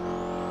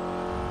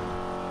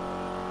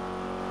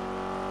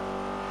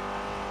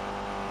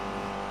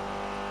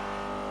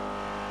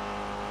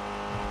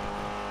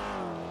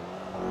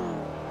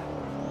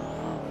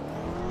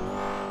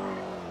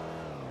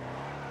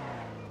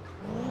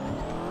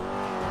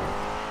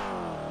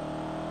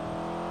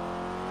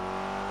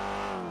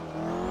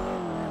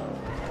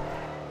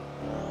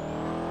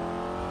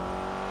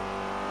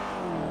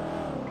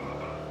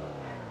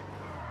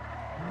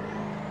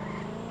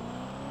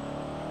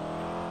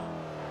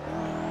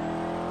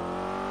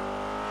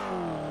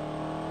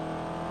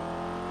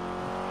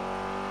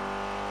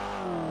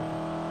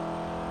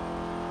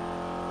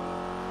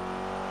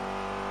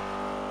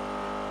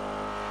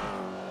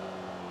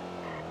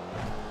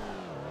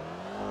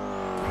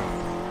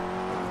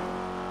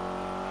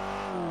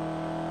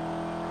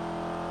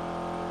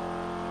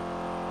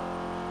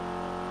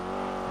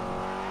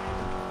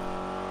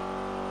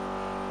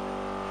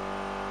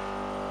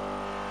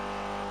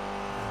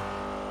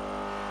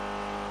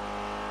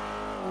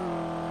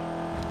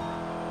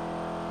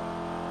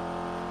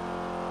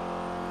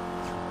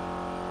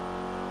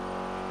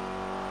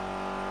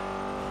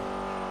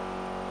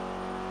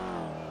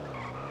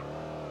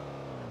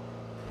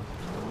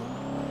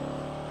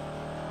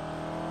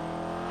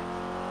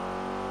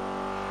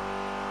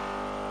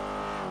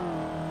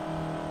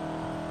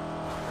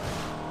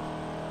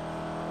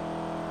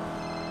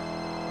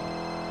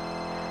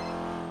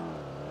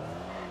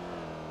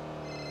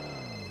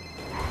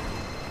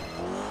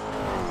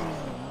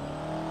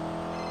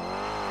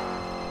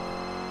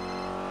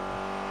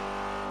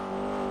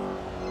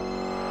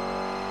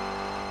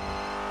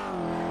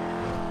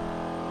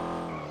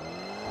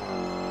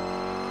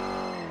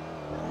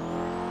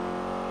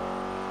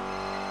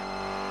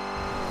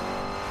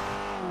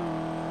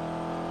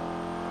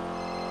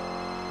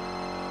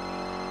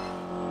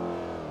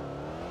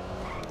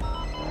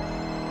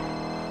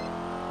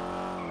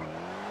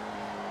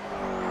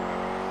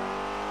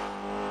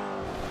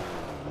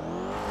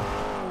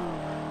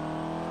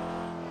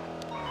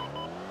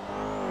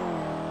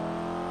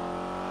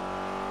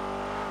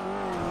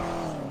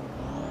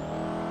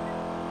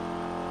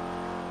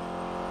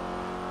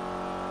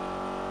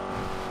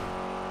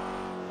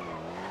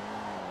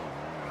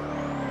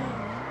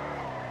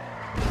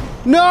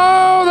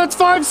 No, that's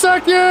 5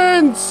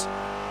 seconds.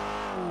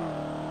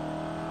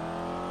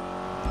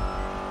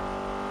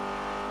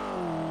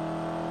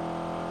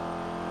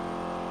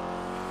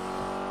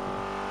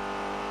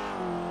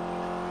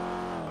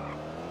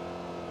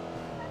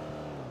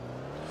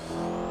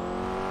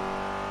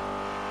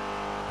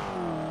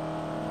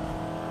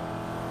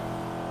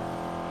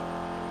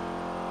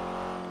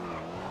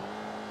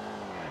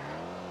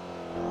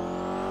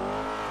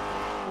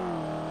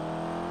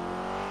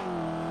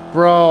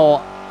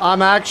 Bro,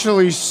 I'm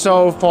actually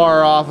so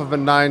far off of a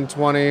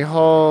 920.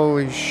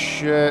 Holy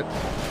shit.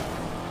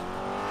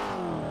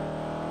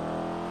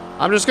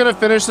 I'm just gonna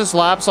finish this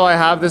lap so I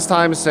have this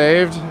time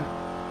saved.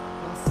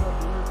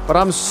 But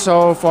I'm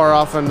so far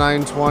off a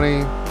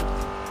 920.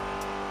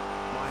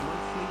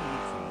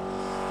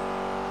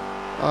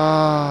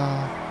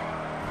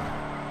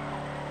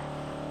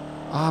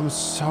 I'm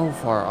so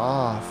far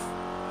off.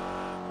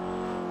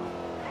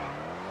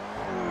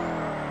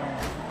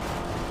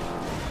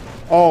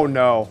 Oh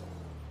no.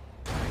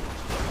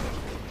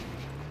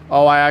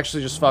 Oh, I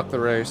actually just fucked the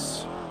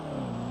race.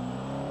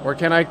 Or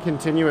can I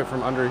continue it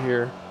from under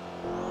here?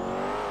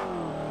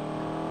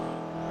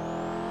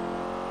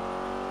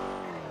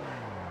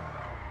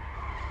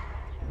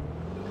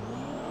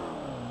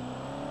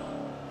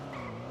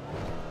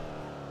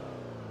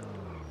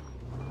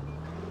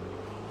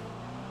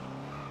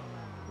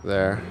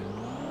 There.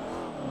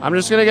 I'm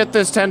just gonna get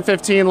this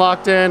 10-15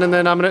 locked in, and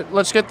then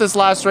let's get this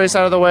last race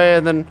out of the way,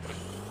 and then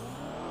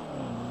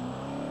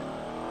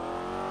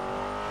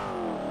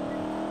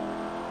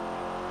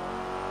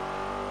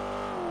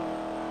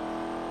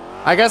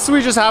I guess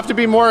we just have to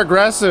be more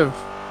aggressive.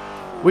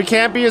 We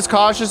can't be as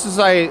cautious as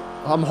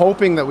I'm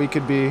hoping that we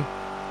could be.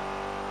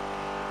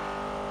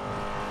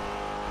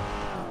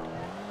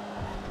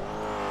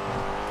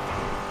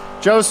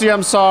 Josie,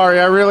 I'm sorry.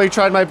 I really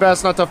tried my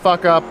best not to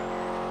fuck up.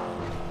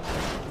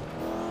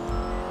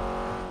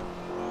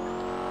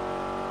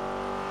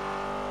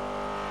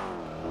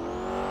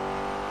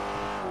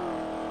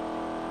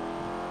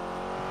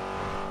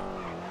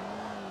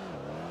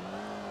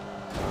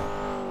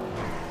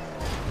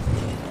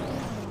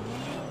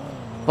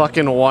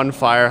 Fucking one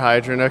fire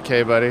hydrant.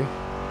 Okay, buddy.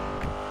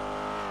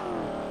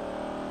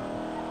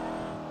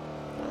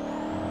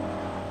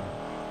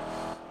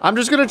 I'm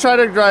just gonna try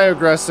to drive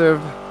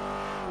aggressive.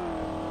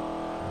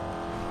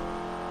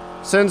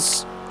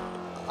 Since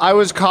I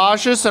was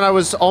cautious and I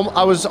was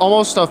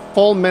almost a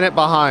full minute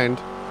behind.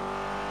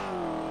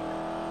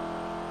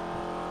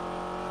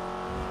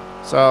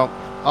 So,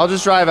 I'll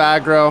just drive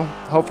aggro,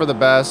 hope for the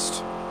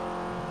best.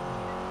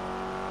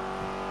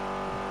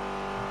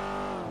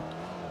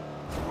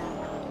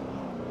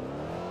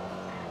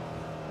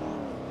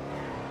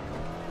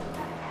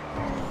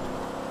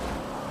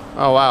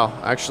 Oh wow,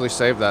 I actually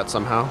saved that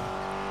somehow.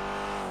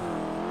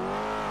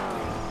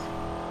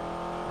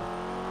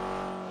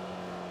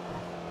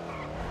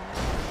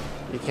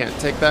 You can't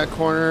take that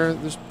corner,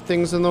 there's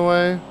things in the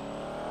way.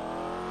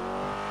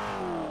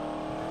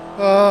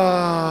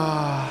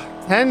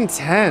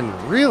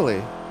 10-10,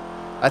 really?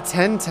 A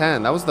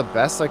 10-10, that was the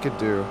best I could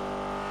do.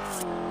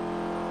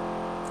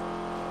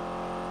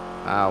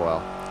 Ah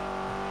well.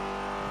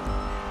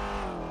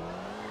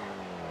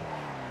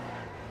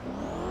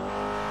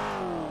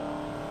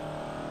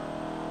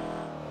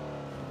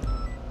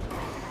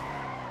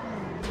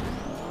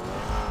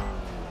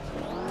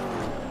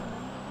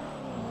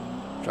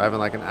 Driving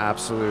like an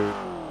absolute...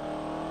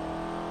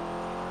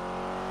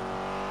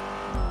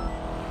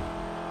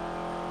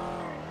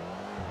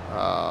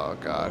 Oh,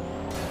 God.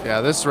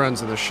 Yeah, this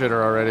run's in the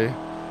shitter already.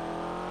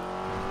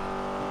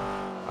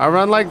 A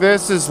run like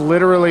this is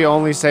literally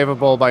only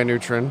savable by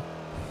Neutron.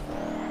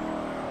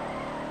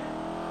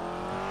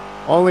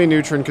 Only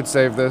Neutron could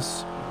save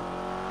this.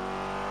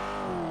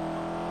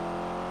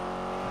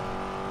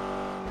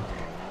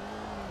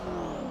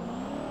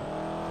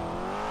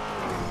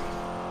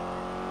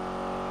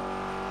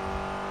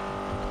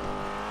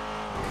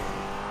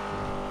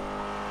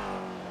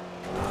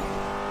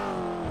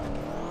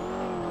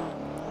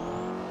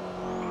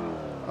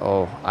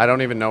 Oh, I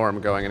don't even know where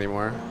I'm going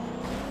anymore.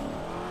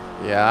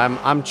 Yeah,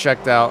 I'm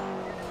checked out.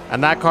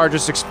 And that car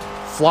just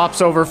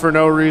flops over for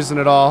no reason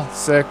at all.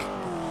 Sick.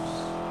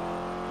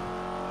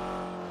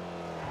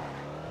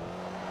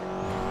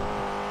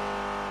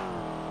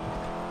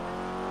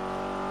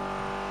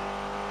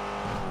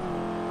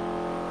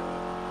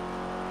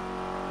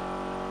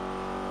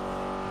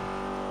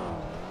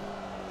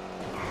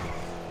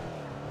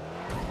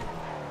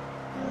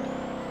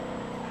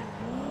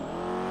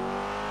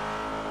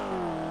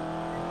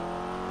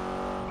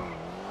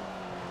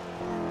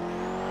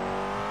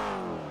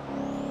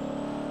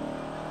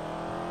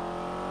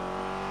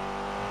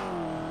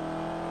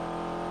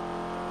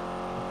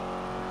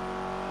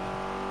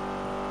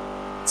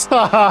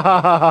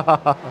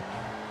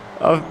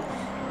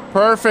 Oh,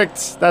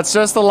 perfect. That's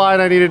just the line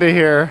I needed to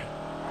hear.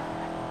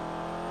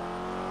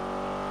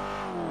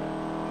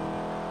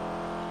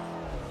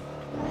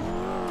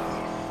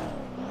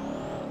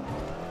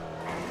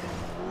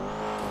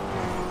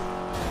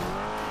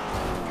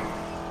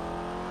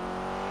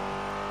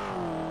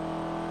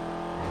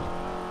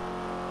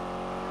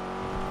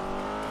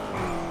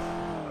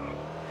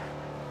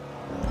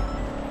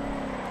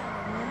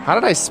 How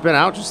did I spin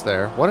out just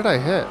there? What did I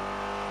hit?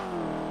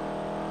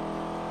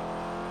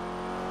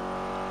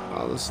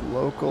 Oh, this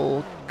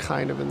local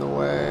kind of in the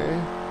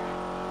way.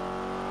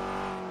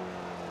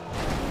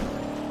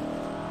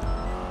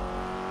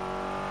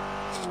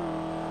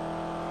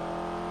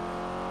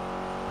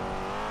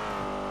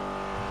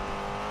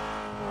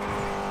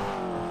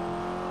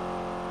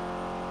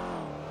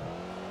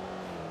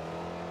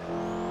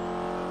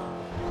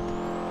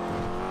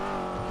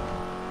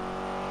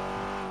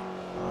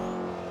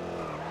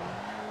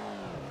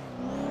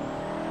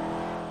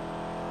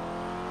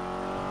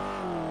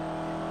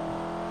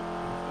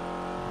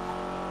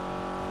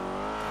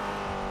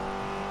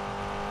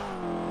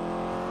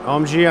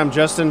 OMG, I'm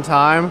just in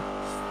time.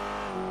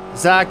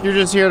 Zach, you're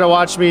just here to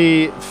watch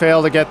me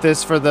fail to get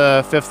this for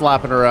the 5th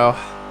lap in a row.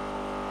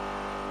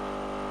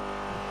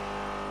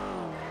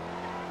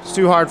 It's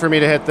too hard for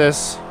me to hit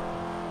this.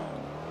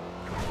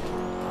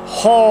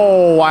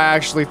 Oh, I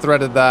actually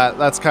threaded that.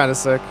 That's kind of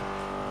sick.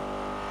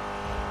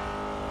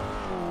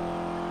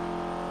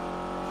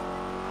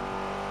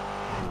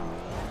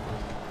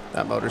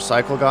 That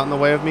motorcycle got in the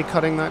way of me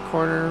cutting that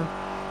corner.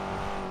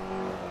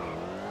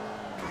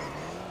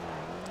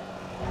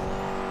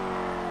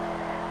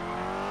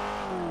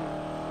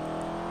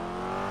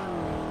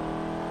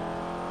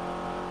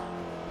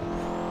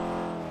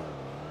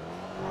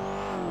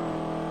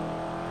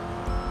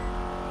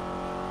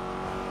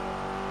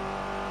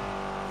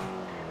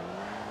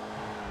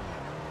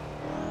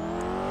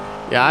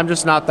 Yeah, I'm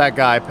just not that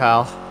guy,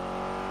 pal.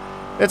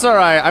 It's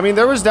alright. I mean,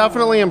 there was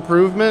definitely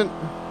improvement.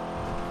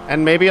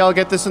 And maybe I'll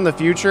get this in the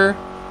future.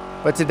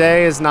 But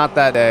today is not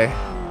that day.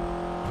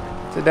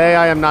 Today,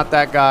 I am not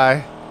that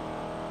guy.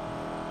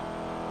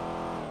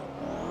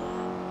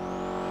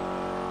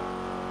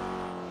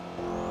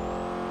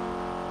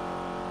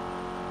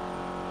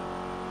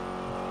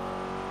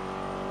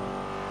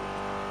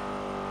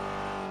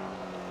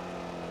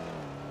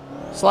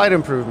 Slight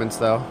improvements,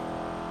 though.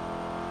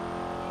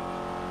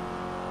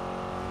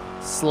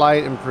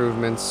 Slight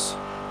improvements.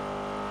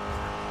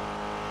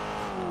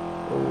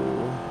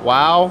 Oh,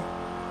 wow.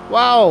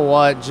 Wow,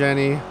 what,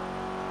 Jenny?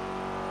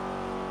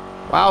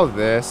 Wow,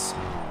 this.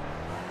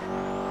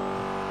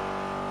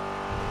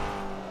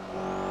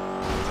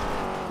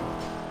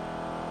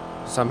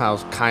 Somehow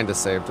kind of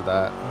saved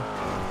that.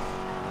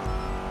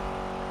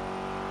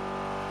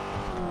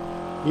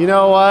 You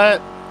know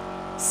what?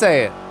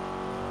 Say it.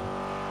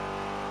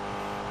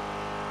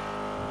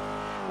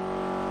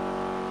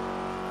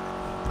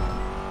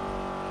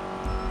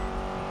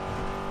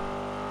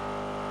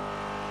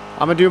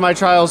 I'm gonna do my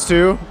trials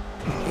too.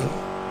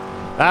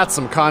 That's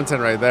some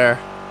content right there.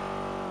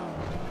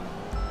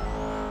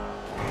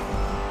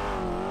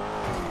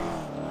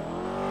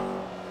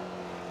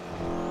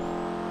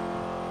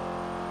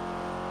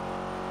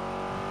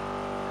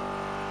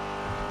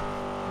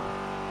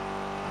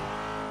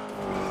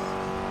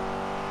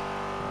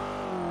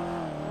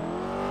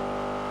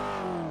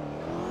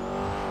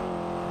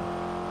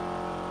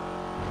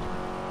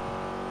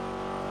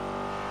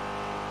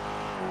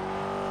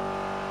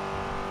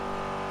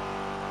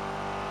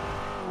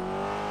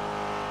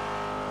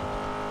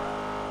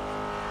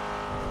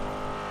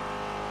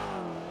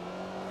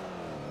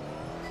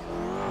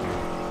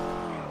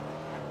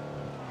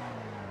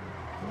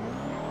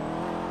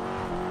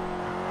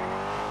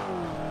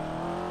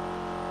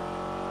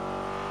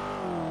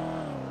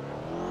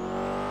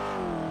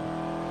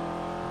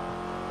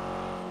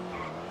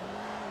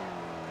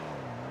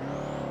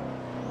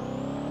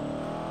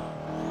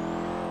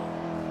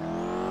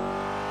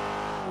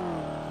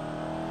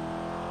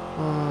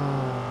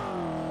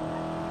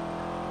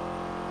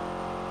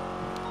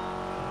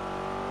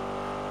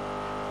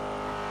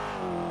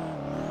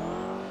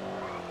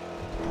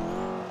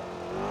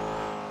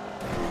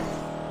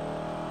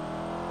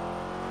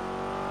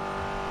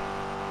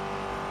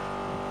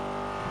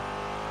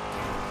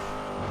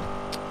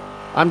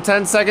 I'm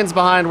 10 seconds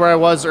behind where I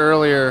was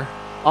earlier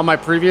on my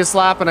previous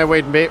lap, and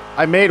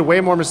I made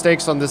way more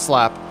mistakes on this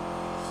lap.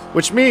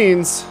 Which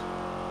means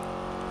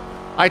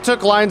I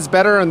took lines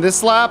better on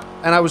this lap,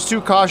 and I was too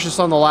cautious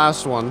on the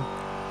last one.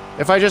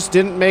 If I just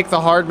didn't make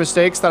the hard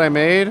mistakes that I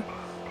made,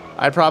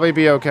 I'd probably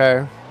be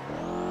okay.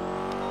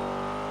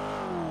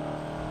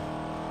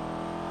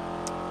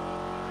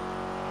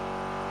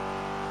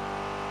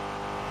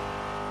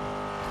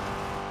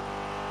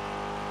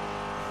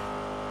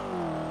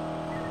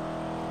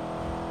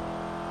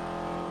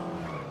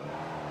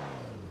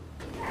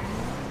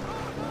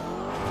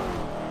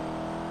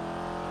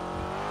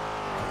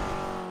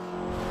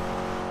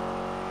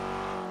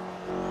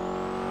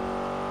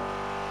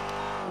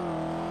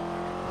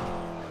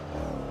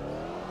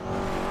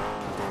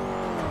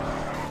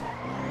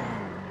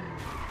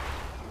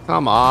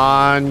 Come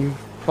on, you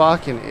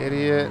fucking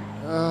idiot.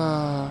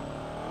 So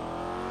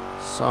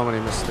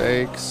many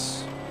mistakes.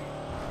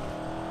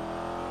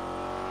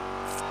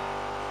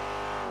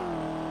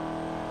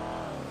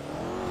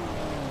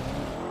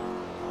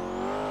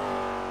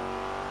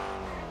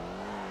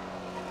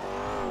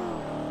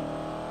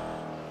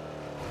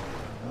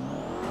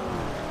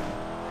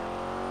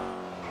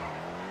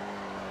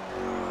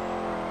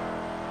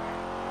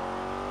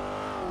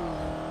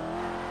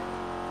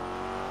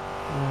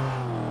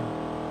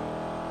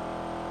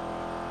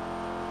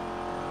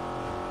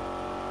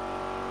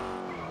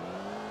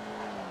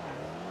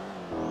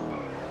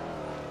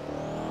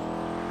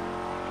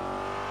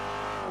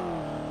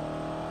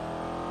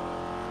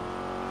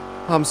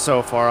 I'm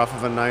so far off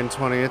of a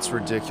 920, it's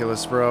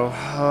ridiculous, bro.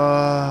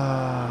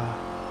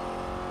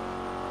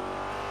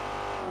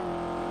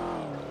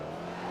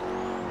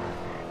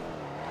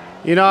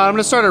 You know, I'm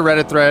gonna start a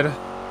Reddit thread.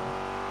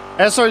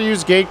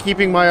 SRU's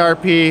gatekeeping my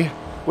RP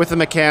with a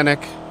mechanic.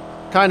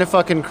 Kinda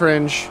fucking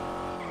cringe.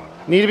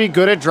 Need to be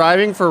good at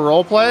driving for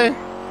roleplay?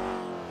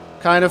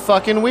 Kinda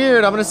fucking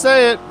weird, I'm gonna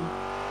say it.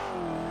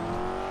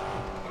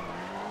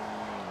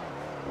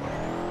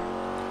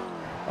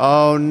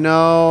 Oh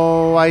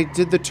no, I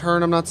did the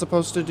turn I'm not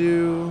supposed to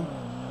do.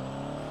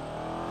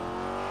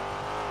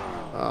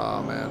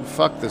 Oh man,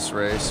 fuck this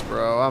race,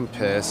 bro. I'm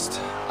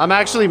pissed. I'm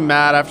actually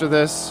mad after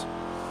this.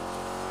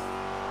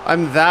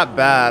 I'm that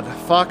bad.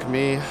 Fuck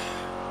me.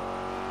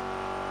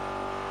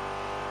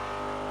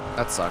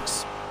 That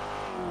sucks.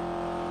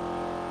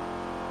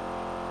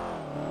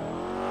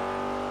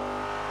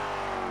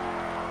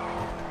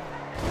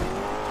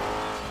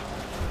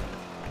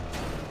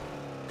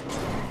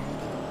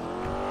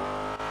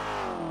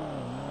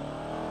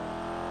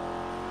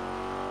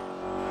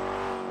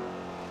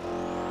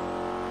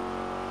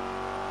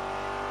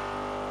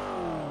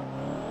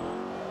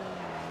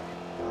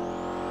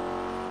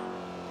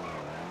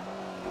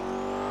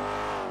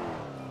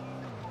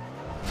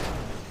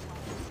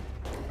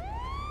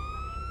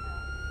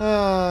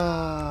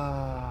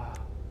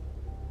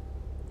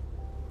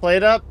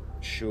 Played up?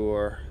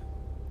 Sure.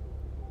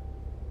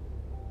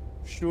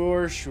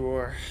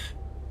 Sure.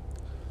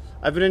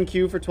 I've been in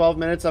queue for 12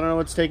 minutes. I don't know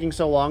what's taking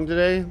so long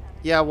today.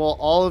 Yeah, well,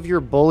 all of your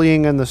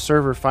bullying in the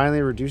server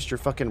finally reduced your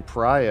fucking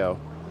prio.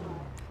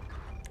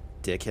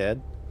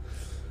 Dickhead.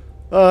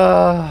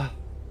 My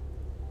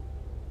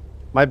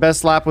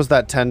best lap was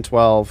that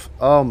 10-12.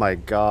 Oh my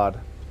god.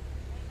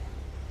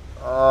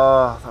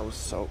 That was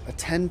so... A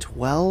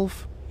 10-12?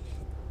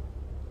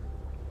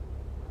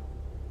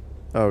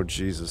 Oh,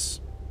 Jesus.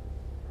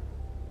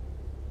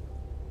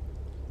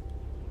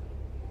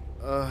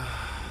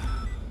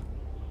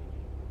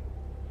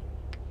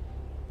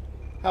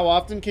 How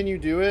often can you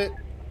do it?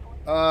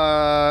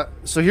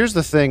 So here's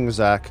the thing,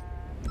 Zach.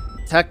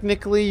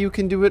 Technically, you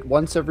can do it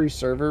once every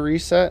server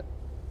reset.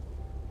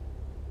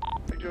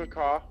 You do a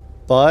Ka?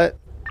 But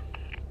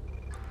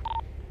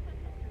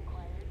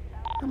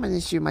I'm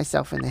gonna shoot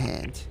myself in the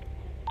hand.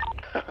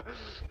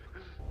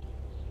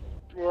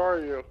 Where are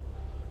you?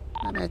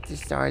 I'm at the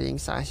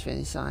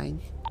starting/finish line.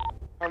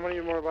 How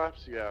many more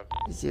laps do you have?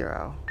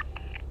 0.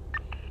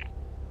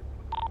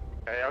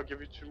 Okay, I'll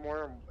give you 2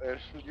 more. And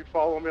you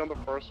follow me on the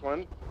first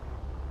one.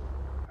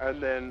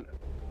 And then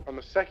on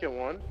the second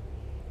one,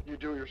 you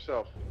do it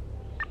yourself.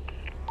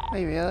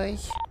 Wait, really?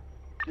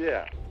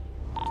 Yeah.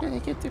 Can I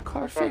get the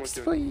car I'm fine fixed,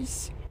 with you.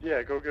 please?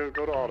 Yeah, go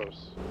to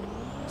autos.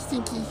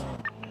 Stinky.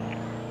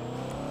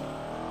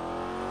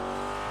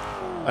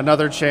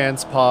 another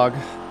chance, Pog.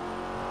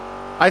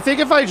 I think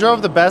if I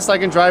drove the best I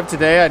can drive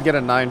today, I'd get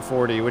a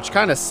 940, which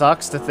kind of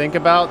sucks to think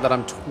about that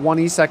I'm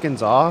 20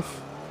 seconds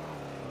off.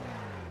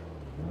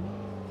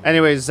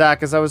 Anyways,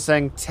 Zach, as I was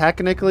saying,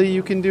 technically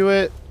you can do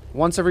it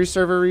once every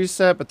server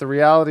reset, but the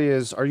reality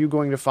is, are you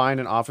going to find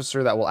an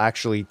officer that will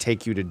actually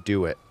take you to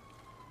do it?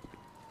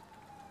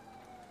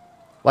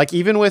 Like,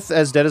 even with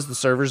as dead as the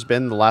server's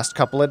been the last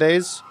couple of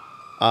days,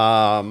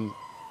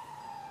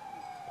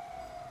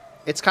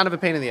 it's kind of a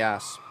pain in the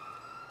ass.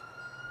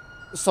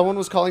 Someone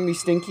was calling me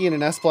stinky in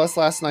an S Plus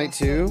last night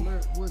too.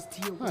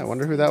 Oh, I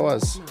wonder who that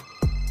was.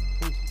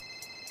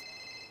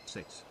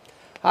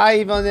 Hi,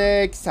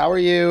 Evanix. How are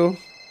you?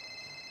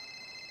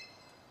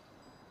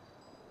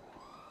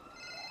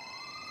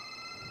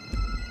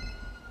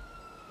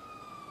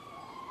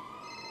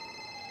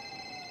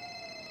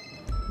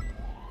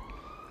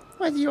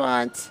 What do you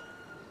want?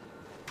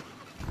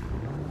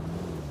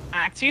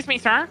 Excuse me,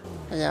 sir.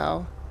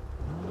 Hello.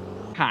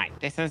 Hi,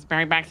 this is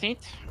Barry Backseat.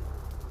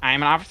 I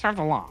am an officer of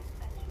the law.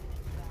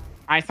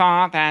 I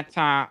saw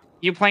that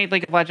you played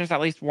League of Legends at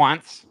least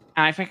once,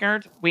 and I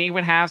figured we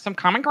would have some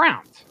common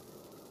ground.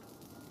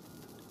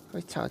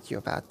 Who told you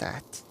about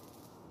that?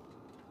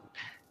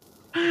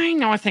 I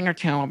know a thing or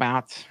two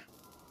about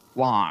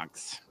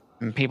logs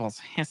and people's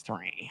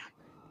history.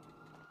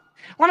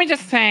 Let me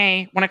just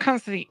say, when it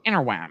comes to the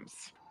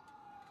interwebs,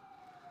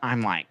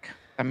 I'm like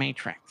the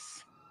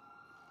Matrix.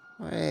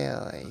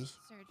 Really?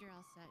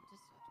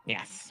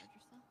 Yes.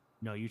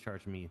 No, you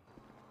charge me.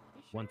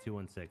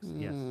 1216.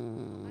 Yes.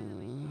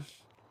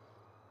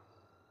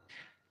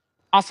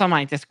 Also,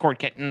 my Discord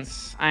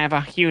kittens. I have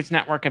a huge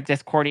network of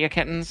Discordia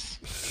kittens.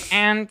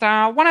 And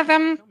one of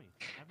them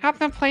helped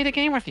them play the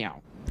game with you.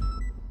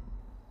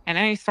 And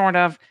any sort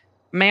of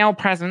male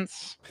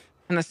presence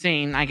in the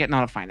scene, I get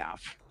notified of.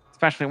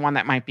 Especially one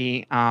that might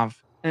be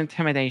of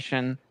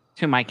intimidation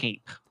to my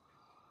keep.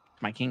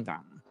 My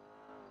kingdom.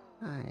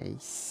 I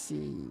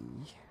see.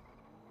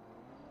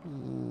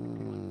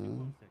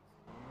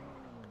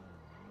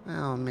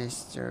 Oh,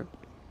 Mr.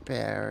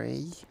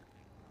 Barry.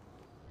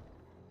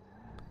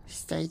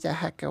 Stay the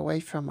heck away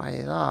from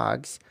my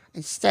logs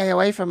and stay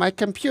away from my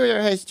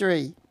computer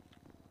history.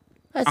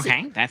 That's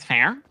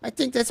fair. I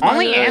think that's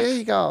only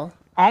illegal.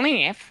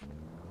 Only if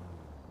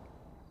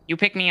you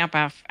pick me up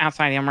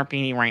outside the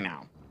MRP right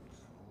now.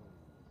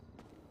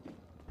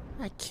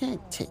 I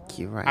can't take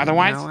you right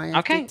Otherwise, now. I have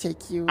okay. to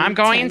take you I'm in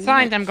going 10 inside.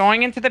 minutes. I'm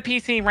going into the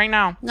PC right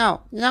now.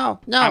 No.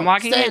 I'm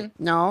logging stay. in.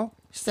 No,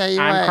 stay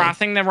away. I'm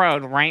crossing the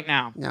road right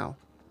now. No.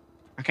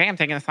 Okay, I'm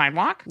taking the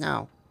sidewalk.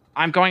 No.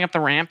 I'm going up the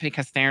ramp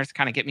because stairs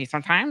kind of get me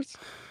sometimes.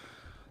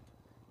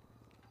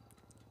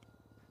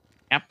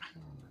 Yep.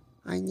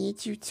 I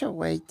need you to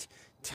wait